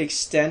suffered to the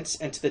extent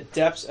and to the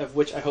depths of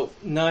which I hope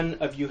none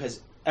of you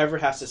ever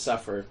has to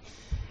suffer.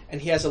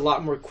 And he has a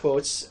lot more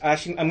quotes.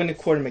 Actually, I'm going to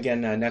quote him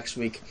again next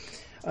week.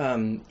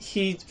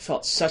 He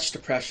felt such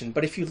depression.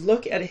 But if you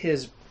look at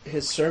his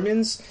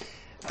sermons,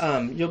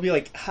 you'll be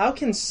like, how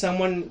can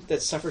someone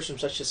that suffers from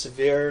such a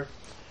severe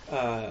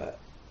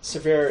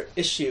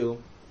issue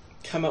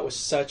come out with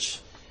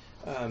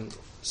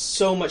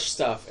so much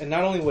stuff? And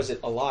not only was it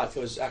a lot, it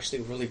was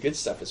actually really good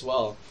stuff as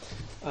well.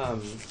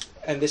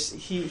 And this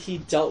he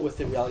dealt with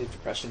the reality of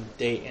depression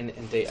day in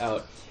and day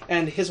out.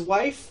 And his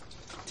wife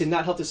did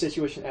not help the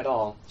situation at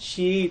all.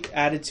 She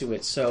added to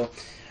it. So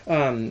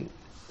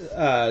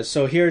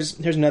here's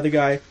another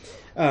guy.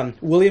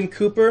 William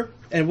Cooper.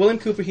 And William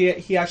Cooper,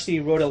 he actually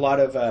wrote a lot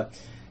of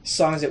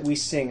songs that we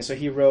sing. So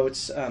he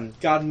wrote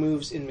God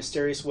Moves in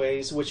Mysterious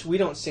Ways, which we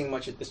don't sing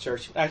much at this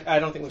church. I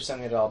don't think we've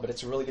sung it at all, but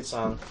it's a really good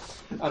song.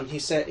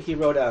 He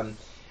wrote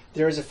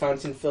There is a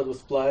Fountain Filled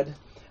with Blood.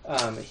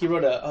 He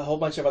wrote a whole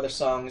bunch of other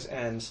songs,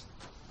 and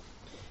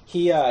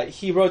he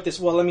wrote this.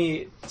 Well, let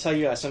me tell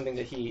you something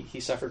that he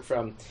suffered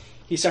from.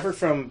 He suffered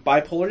from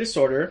bipolar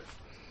disorder.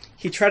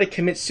 He tried to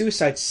commit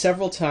suicide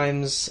several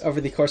times over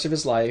the course of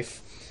his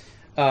life.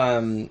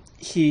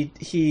 He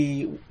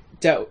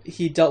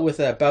dealt with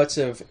bouts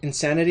of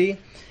insanity,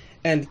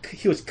 and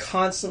he was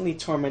constantly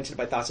tormented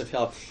by thoughts of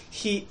hell.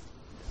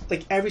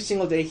 Every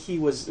single day, he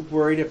was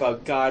worried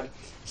about God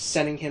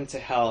sending him to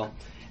hell,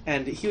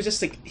 and he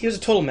was a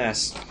total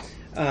mess.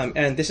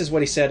 And this is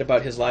what he said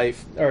about his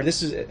life, or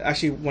this is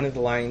actually one of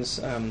the lines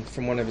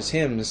from one of his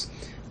hymns.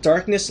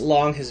 Darkness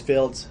long has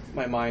veiled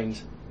my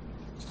mind.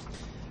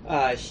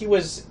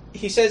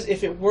 He says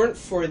if it weren't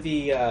for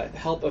the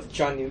help of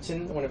John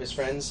Newton, one of his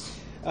friends,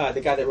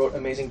 the guy that wrote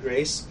Amazing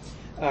Grace,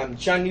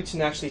 John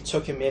Newton actually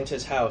took him into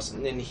his house,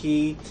 and then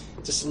he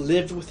just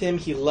lived with him.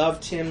 He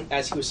loved him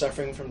as he was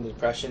suffering from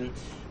depression,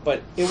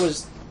 but it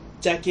was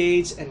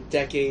decades and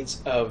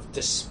decades of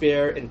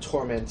despair and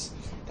torment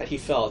that he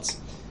felt.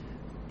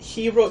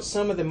 He wrote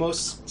some of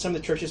the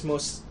church's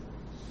most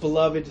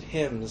beloved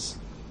hymns,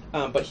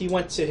 but he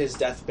went to his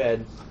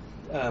deathbed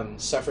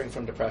suffering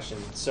from depression.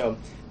 So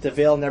the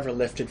veil never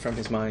lifted from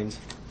his mind.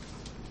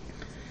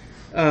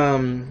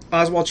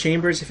 Oswald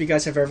Chambers, if you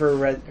guys have ever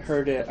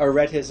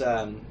read his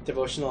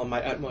devotional,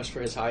 My Utmost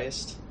for His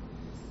Highest,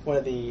 one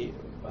of the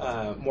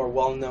more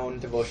well-known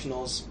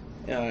devotionals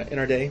in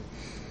our day,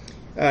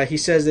 he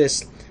says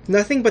this: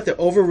 nothing but the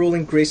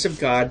overruling grace of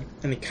God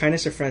and the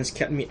kindness of friends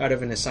kept me out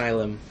of an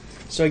asylum.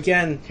 So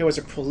again, he was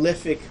a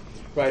prolific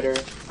writer.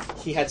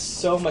 He had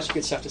so much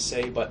good stuff to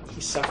say, but he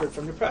suffered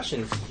from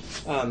depression.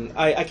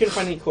 I couldn't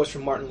find any quotes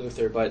from Martin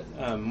Luther, but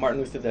Martin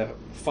Luther, the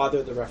father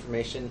of the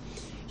Reformation,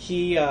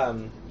 it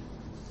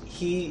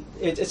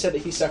said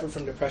that he suffered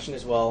from depression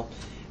as well,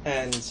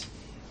 and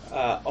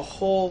a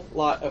whole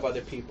lot of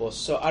other people.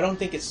 So I don't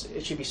think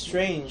it should be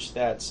strange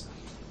that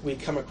we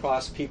come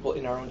across people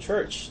in our own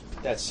church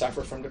that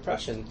suffer from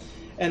depression.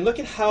 And look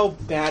at how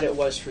bad it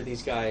was for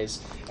these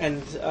guys.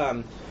 And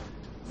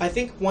I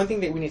think one thing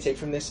that we need to take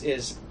from this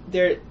is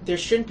there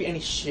shouldn't be any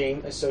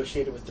shame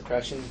associated with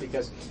depression,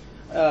 because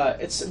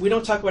we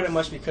don't talk about it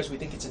much because we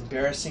think it's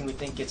embarrassing, we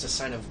think it's a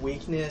sign of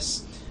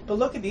weakness. But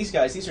look at these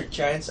guys. These are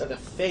giants of the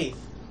faith.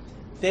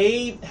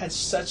 They had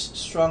such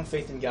strong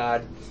faith in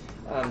God.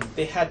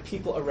 They had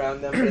people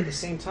around them, but at the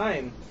same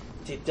time,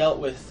 they dealt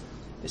with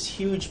this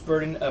huge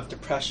burden of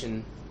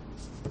depression.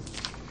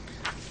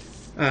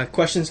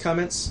 Questions,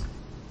 comments?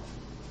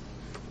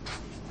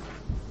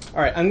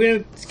 All right, I'm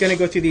going to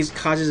go through these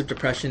causes of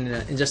depression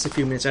in just a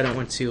few minutes. I don't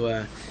want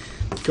to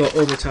go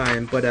over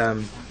time, but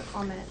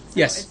comment. So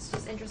yes. It's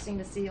just interesting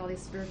to see all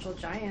these spiritual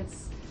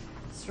giants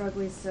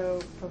struggling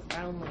so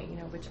profoundly,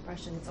 with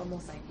depression. It's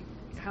almost like,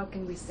 how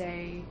can we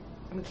say?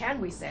 I mean,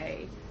 can we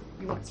say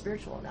you weren't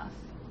spiritual enough,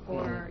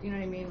 or you know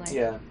what I mean? Like,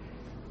 yeah.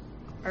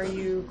 Are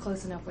you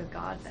close enough with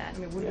God then? I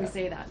mean, would we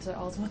say that to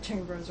Oswald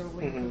Chambers or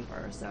William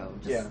Cooper? So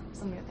just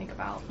something to think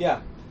about.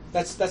 Yeah.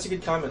 That's a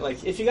good comment.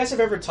 Like, if you guys have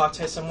ever talked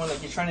to someone,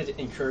 like, you're trying to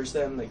encourage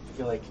them, like,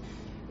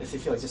 if they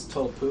feel like just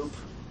total poop,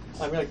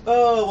 you're like,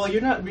 oh, well,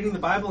 you're not reading the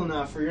Bible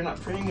enough, or you're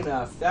not praying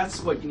enough.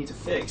 That's what you need to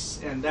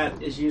fix. And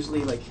that is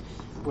usually, like,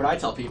 what I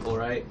tell people,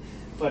 right?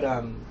 But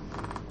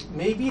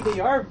maybe they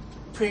are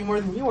praying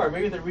more than you are.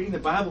 Maybe they're reading the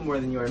Bible more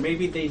than you are.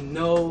 Maybe they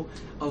know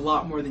a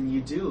lot more than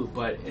you do,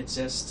 but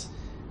it's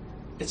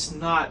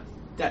not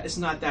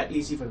that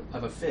easy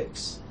of a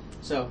fix.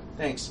 So,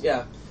 thanks.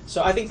 Yeah.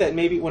 So I think that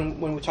maybe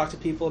when we talk to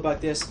people about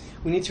this,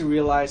 we need to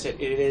realize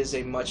that it is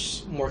a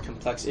much more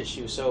complex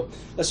issue. So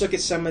let's look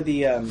at some of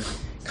the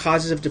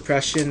causes of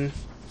depression,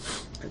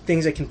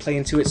 things that can play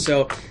into it.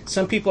 So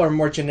some people are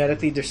more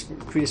genetically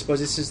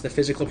predisposed. This is the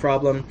physical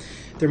problem.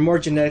 They're more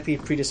genetically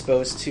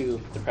predisposed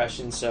to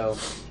depression. So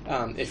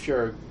if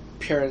your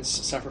parents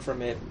suffer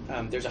from it,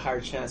 there's a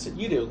higher chance that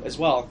you do as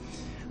well.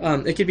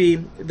 It could be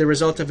the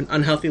result of an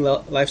unhealthy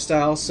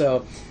lifestyle.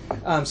 So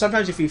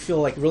sometimes if you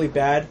feel like really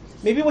bad,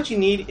 maybe what you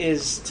need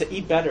is to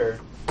eat better,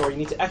 or you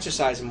need to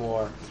exercise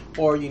more,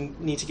 or you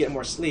need to get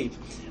more sleep.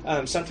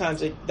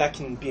 Sometimes that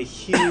can be a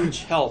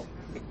huge help.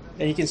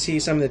 And you can see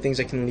some of the things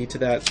that can lead to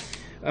that.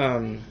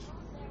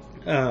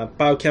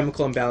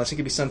 Biochemical imbalance. It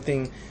could be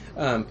something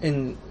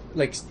in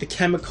like the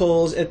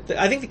chemicals.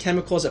 I think the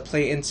chemicals that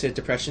play into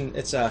depression,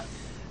 it's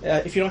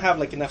if you don't have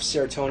like enough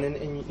serotonin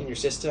in your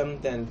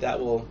system, then that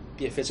will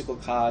be a physical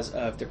cause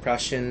of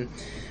depression.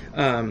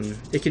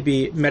 It could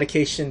be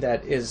medication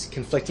that is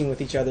conflicting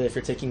with each other. If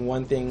you're taking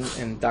one thing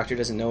and the doctor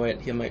doesn't know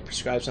it, he might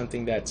prescribe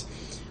something that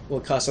will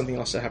cause something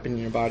else to happen in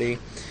your body.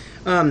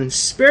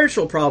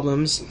 Spiritual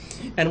problems,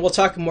 and we'll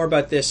talk more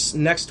about this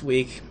next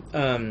week.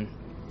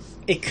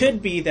 It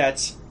could be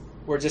that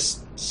we're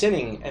just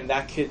sinning, and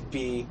that could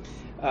be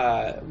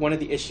one of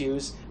the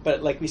issues.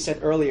 But like we said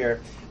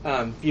earlier,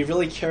 be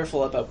really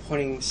careful about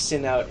pointing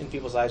sin out in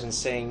people's lives and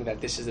saying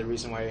that this is the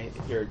reason why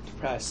you're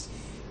depressed.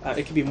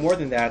 It could be more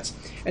than that.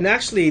 And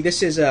actually,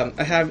 this is,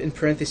 I have in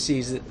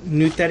parentheses,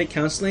 nouthetic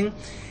counseling.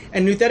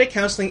 And nouthetic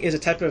counseling is a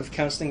type of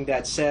counseling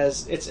that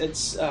says,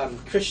 it's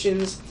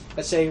Christians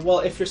that say, well,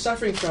 if you're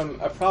suffering from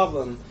a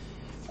problem,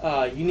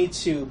 you need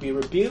to be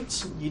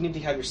rebuked, you need to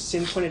have your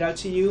sin pointed out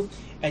to you,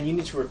 and you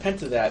need to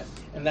repent of that,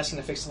 and that's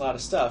going to fix a lot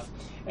of stuff.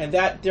 And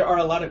that there are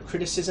a lot of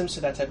criticisms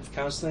to that type of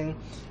counseling.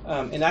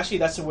 And actually,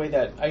 that's the way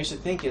that I used to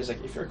think is,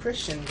 like, if you're a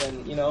Christian,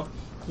 then,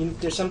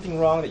 there's something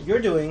wrong that you're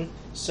doing,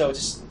 so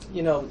just,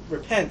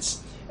 repent,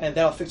 and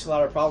that'll fix a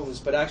lot of problems.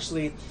 But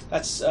actually,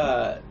 that's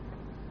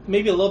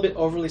maybe a little bit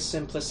overly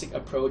simplistic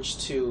approach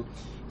to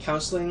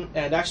counseling.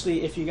 And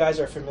actually, if you guys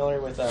are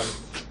familiar with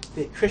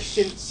the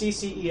Christian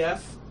CCEF,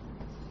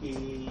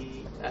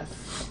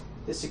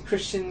 this is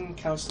Christian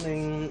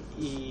Counseling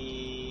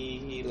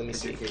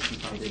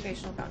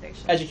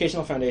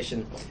Educational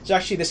Foundation. So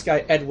actually, this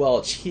guy Ed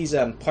Welch, he's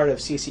part of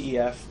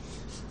CCEF.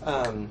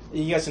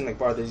 You guys can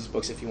borrow these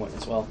books if you want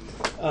as well.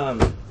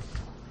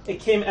 It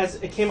came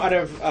out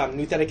of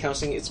nouthetic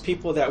counseling. It's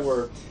people that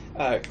were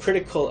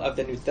critical of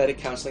the nouthetic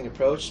counseling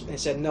approach, and they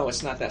said no,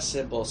 it's not that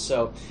simple.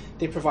 So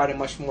they provide a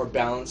much more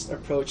balanced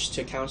approach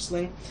to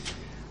counseling.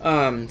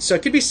 So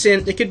it could be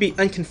sin, it could be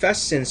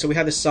unconfessed sin. So we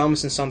have the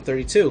psalmist in Psalm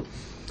 32.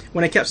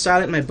 When I kept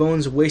silent, my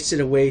bones wasted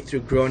away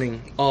through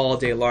groaning all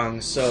day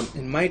long. So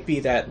it might be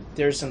that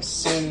there's some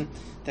sin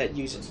that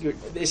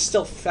is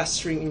still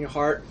festering in your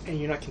heart, and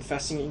you're not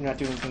confessing it, you're not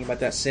doing anything about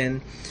that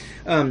sin.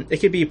 It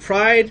could be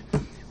pride,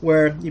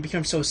 where you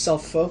become so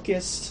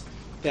self-focused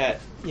that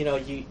you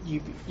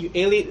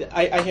alienate.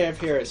 I have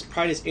here is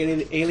pride is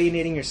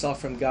alienating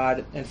yourself from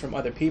God and from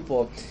other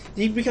people.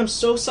 You become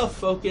so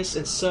self-focused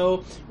and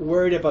so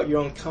worried about your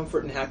own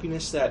comfort and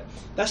happiness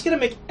that's going to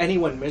make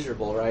anyone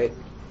miserable, right?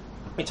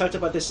 We talked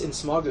about this in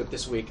small group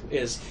this week.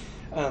 Is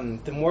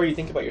the more you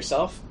think about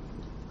yourself,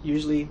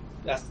 usually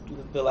that's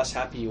the less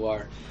happy you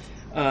are.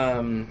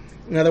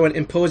 Another one,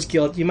 imposed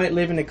guilt. You might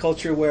live in a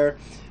culture where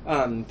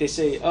they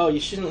say, oh, you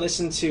shouldn't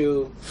listen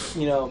to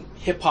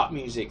hip-hop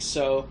music.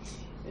 So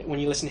when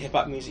you listen to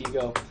hip-hop music, you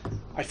go,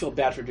 I feel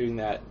bad for doing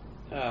that.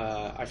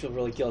 I feel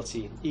really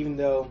guilty, even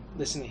though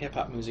listening to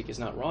hip-hop music is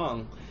not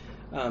wrong.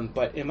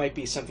 But it might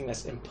be something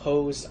that's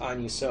imposed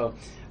on you. So,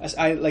 as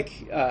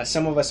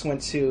some of us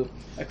went to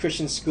a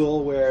Christian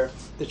school where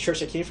the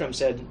church I came from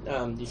said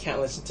you can't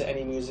listen to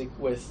any music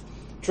with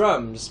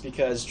drums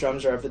because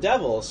drums are of the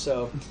devil.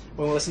 So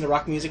when we listen to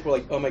rock music, we're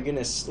like, oh my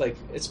goodness, like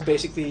it's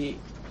basically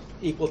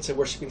equal to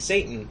worshiping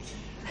Satan.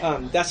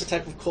 That's the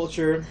type of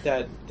culture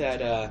that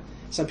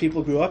some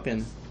people grew up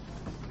in.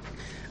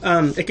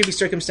 It could be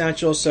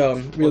circumstantial.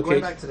 So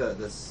going back to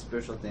the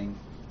spiritual thing.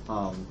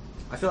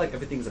 I feel like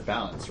everything's a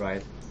balance,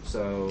 right?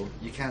 So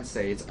you can't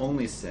say it's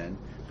only sin,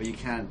 but you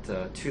can't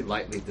too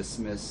lightly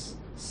dismiss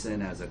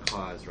sin as a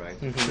cause, right?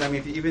 Mm-hmm. So, I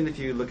mean, even if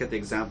you look at the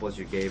examples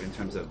you gave in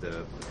terms of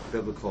the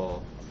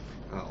biblical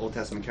Old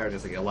Testament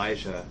characters like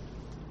Elijah,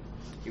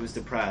 he was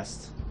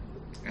depressed,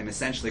 and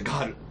essentially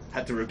God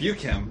had to rebuke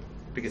him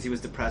because he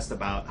was depressed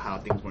about how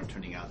things weren't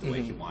turning out the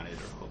way he wanted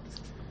or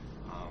hoped.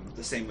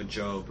 The same with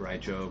Job, right?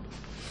 Job,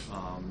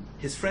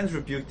 his friends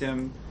rebuked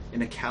him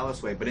in a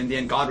callous way, but in the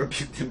end, God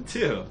rebuked him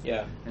too.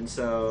 Yeah. And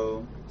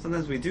so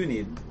sometimes we do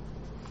need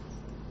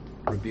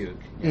rebuke.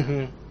 Yeah.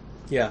 Mm-hmm.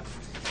 Yeah,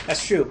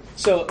 that's true.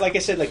 So, like I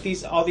said,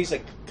 all these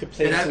could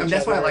play. And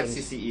that's why I like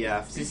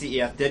CCEF.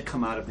 CCEF did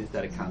come out of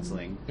nouthetic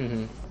counseling,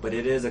 but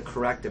it is a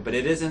corrective. But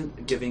it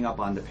isn't giving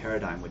up on the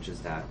paradigm, which is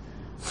that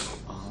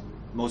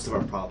most of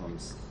our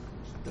problems,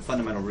 the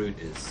fundamental root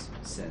is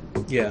sin.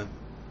 Yeah.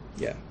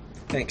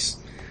 Thanks.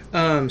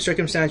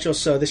 Circumstantial,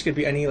 so this could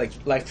be any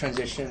life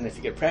transition. If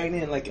you get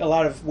pregnant, a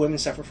lot of women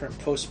suffer from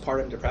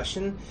postpartum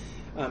depression.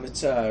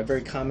 It's a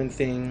very common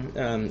thing.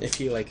 If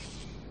you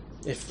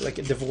if a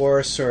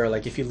divorce or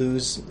if you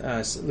lose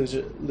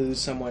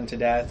someone to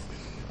death,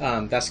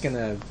 that's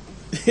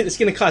it's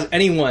gonna cause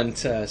anyone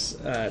to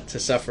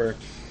suffer.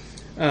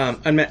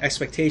 Unmet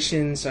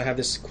expectations. I have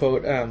this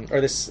quote or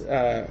this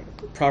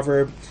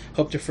proverb: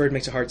 "Hope deferred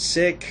makes a heart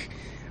sick."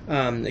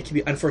 It can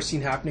be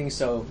unforeseen happenings.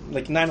 So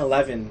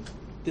 9/11.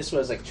 This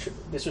was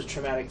this was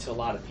traumatic to a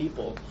lot of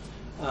people,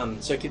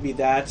 so it could be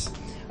that.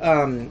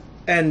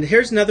 And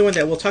here's another one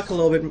that we'll talk a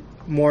little bit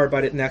more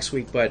about it next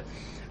week. But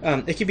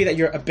it could be that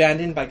you're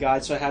abandoned by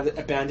God. So I have it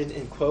abandoned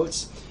in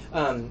quotes.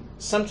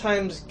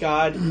 Sometimes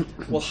God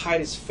will hide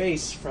His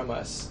face from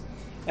us,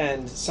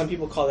 and some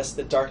people call this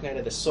the dark night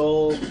of the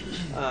soul,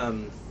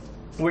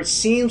 where it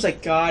seems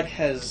like God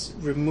has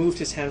removed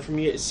His hand from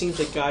you. It seems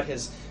like God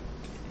has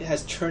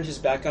turned His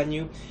back on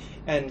you.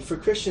 And for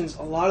Christians,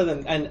 a lot of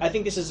them, and I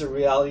think this is a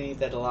reality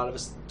that a lot of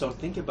us don't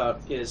think about,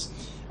 is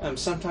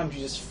sometimes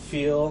you just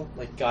feel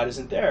like God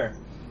isn't there.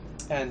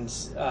 And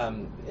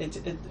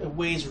it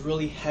weighs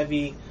really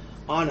heavy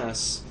on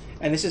us.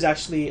 And this is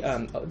actually,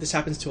 this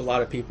happens to a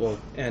lot of people.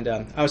 And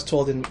I was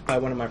told by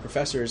one of my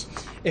professors,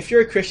 if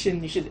you're a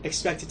Christian, you should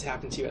expect it to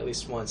happen to you at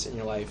least once in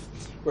your life,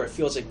 where it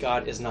feels like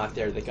God is not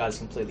there, that God is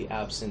completely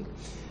absent.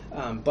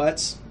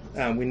 But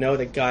we know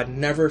that God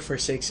never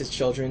forsakes his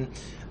children.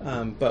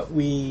 But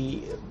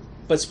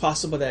it's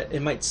possible that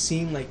it might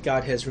seem like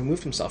God has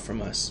removed himself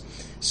from us.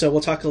 So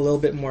we'll talk a little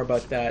bit more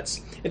about that.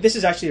 This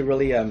is actually a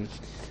really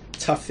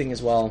tough thing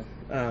as well.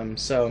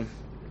 So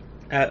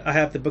I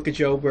have the book of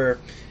Job where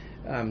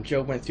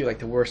Job went through like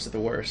the worst of the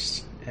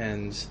worst.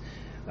 And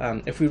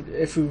if we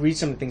read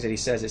some of the things that he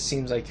says, it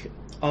seems like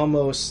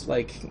almost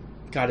like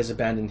God has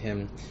abandoned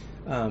him.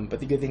 But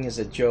the good thing is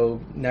that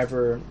Job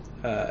never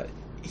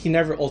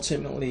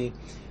ultimately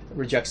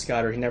rejects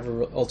God, or he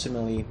never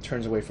ultimately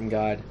turns away from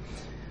God.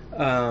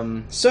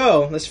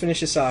 So let's finish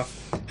this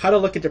off. How to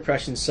look at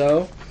depression.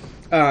 So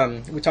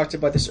we talked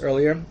about this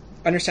earlier.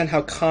 Understand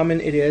how common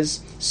it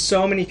is.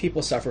 So many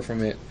people suffer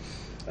from it,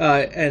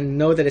 and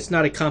know that it's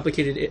not a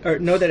complicated, or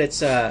know that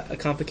it's a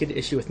complicated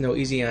issue with no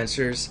easy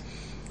answers.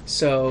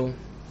 So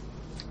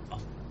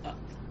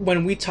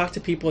when we talk to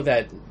people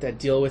that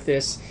deal with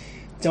this,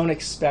 don't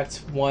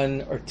expect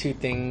one or two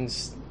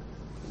things.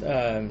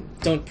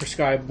 Don't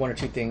prescribe one or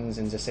two things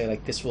and just say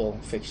like this will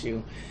fix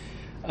you.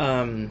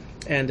 Consider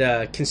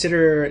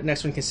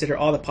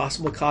all the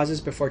possible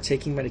causes before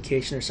taking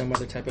medication or some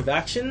other type of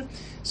action.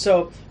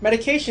 So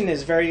medication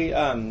is very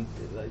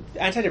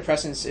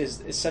antidepressants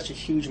is such a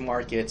huge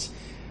market,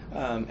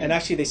 and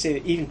actually they say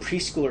that even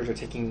preschoolers are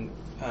taking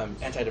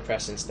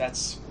antidepressants.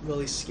 That's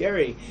really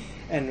scary.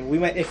 And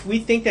if we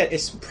think that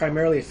it's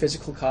primarily a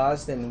physical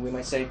cause, then we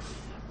might say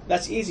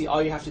that's easy.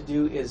 All you have to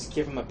do is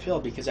give them a pill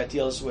because that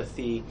deals with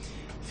the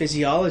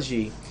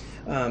physiology.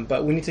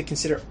 But we need to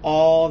consider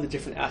all the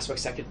different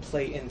aspects that could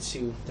play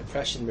into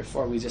depression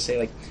before we just say,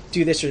 like,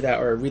 do this or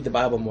that, or read the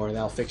Bible more and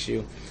that'll fix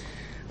you.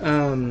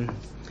 And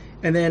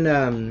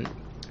then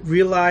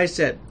realize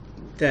that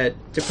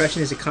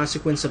depression is a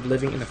consequence of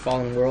living in a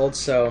fallen world.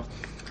 So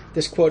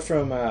this quote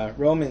from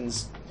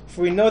Romans,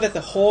 "For we know that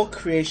the whole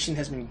creation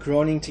has been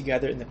groaning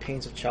together in the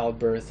pains of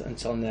childbirth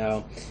until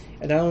now.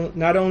 And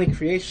not only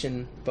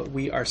creation, but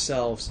we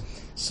ourselves."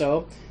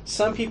 So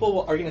some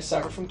people are going to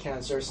suffer from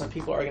cancer. Some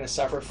people are going to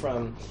suffer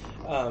from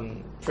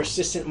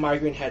persistent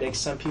migraine headaches.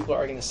 Some people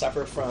are going to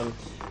suffer from,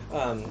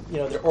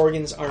 their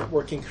organs aren't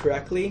working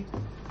correctly.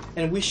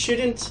 And we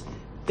shouldn't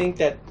think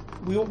that,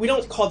 we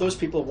don't call those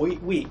people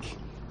weak,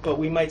 but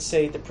we might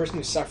say the person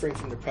who's suffering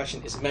from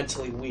depression is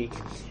mentally weak.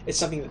 It's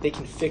something that they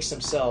can fix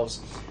themselves.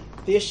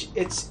 It's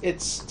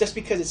just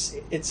because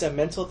it's a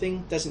mental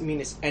thing doesn't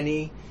mean it's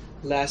any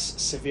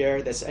less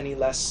severe, that's any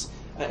less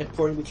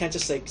important. We can't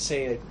just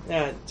say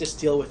just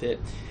deal with it.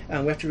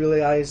 We have to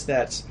realize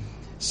that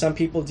some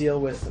people deal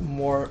with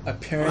more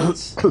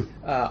apparent,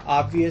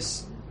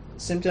 obvious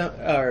symptom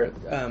or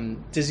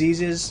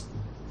diseases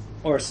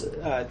or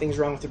things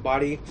wrong with their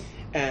body,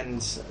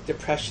 and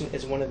depression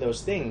is one of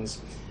those things.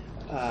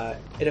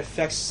 It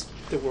affects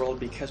the world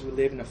because we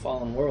live in a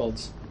fallen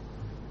world.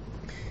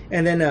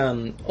 And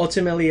then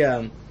ultimately,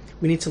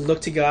 we need to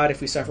look to God if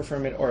we suffer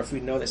from it, or if we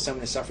know that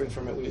someone is suffering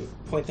from it, we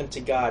point them to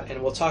God.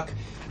 And we'll talk.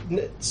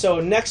 So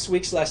next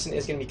week's lesson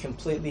is going to be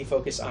completely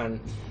focused on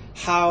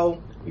how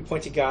we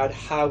point to God,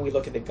 how we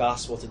look at the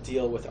gospel to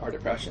deal with our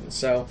depression.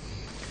 So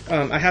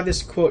I have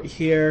this quote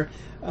here.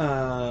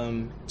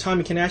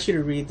 Tommy, can I ask you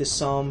to read this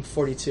Psalm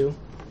 42?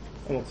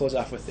 And we'll close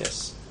off with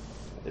this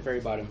at the very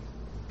bottom.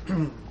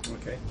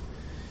 Okay.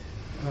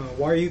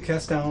 Why are you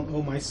cast down,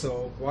 O my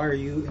soul? Why are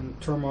you in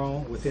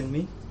turmoil within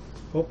me?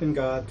 Hope in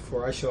God,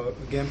 for I shall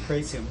again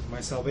praise him,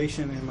 my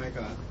salvation and my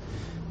God.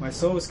 My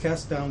soul is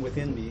cast down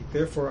within me,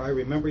 therefore I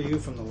remember you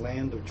from the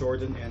land of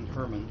Jordan and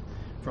Hermon,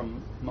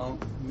 from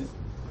Mount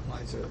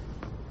Mizar.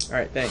 All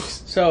right,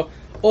 thanks. So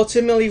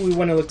ultimately, we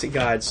want to look to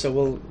God. So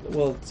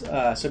we'll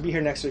be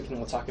here next week, and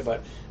we'll talk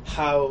about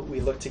how we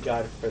look to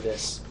God for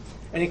this.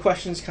 Any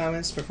questions,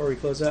 comments before we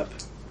close up?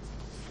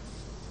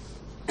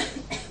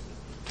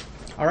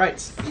 All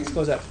right, let's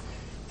close up.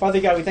 Father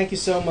God, we thank you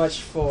so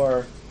much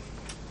for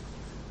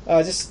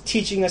just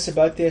teaching us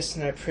about this,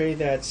 and I pray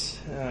that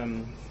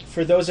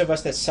for those of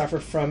us that suffer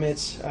from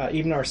it,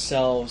 even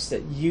ourselves,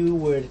 that you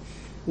would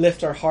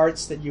lift our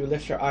hearts, that you would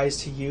lift our eyes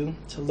to you,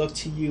 to look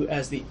to you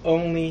as the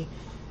only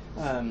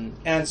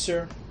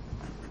answer,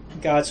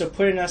 God. So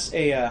put in us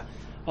a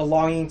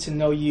longing to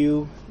know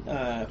you,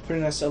 put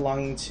in us a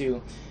longing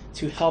to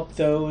help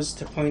those,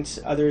 to point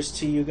others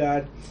to you,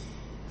 God,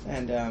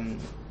 and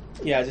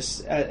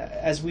just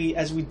as we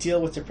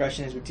deal with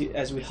depression,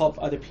 as we help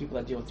other people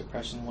that deal with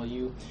depression, will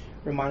you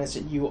remind us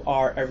that you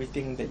are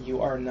everything, that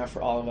you are enough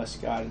for all of us,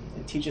 God,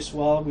 and teach us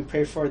well. We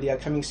pray for the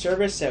upcoming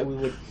service, that we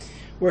would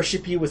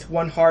worship you with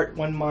one heart,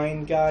 one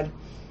mind, God,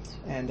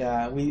 and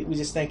we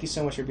just thank you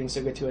so much for being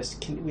so good to us.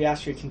 We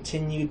ask for your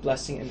continued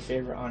blessing and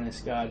favor on us,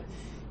 God.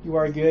 You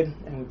are good,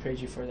 and we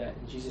praise you for that.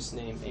 In Jesus'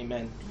 name,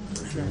 amen.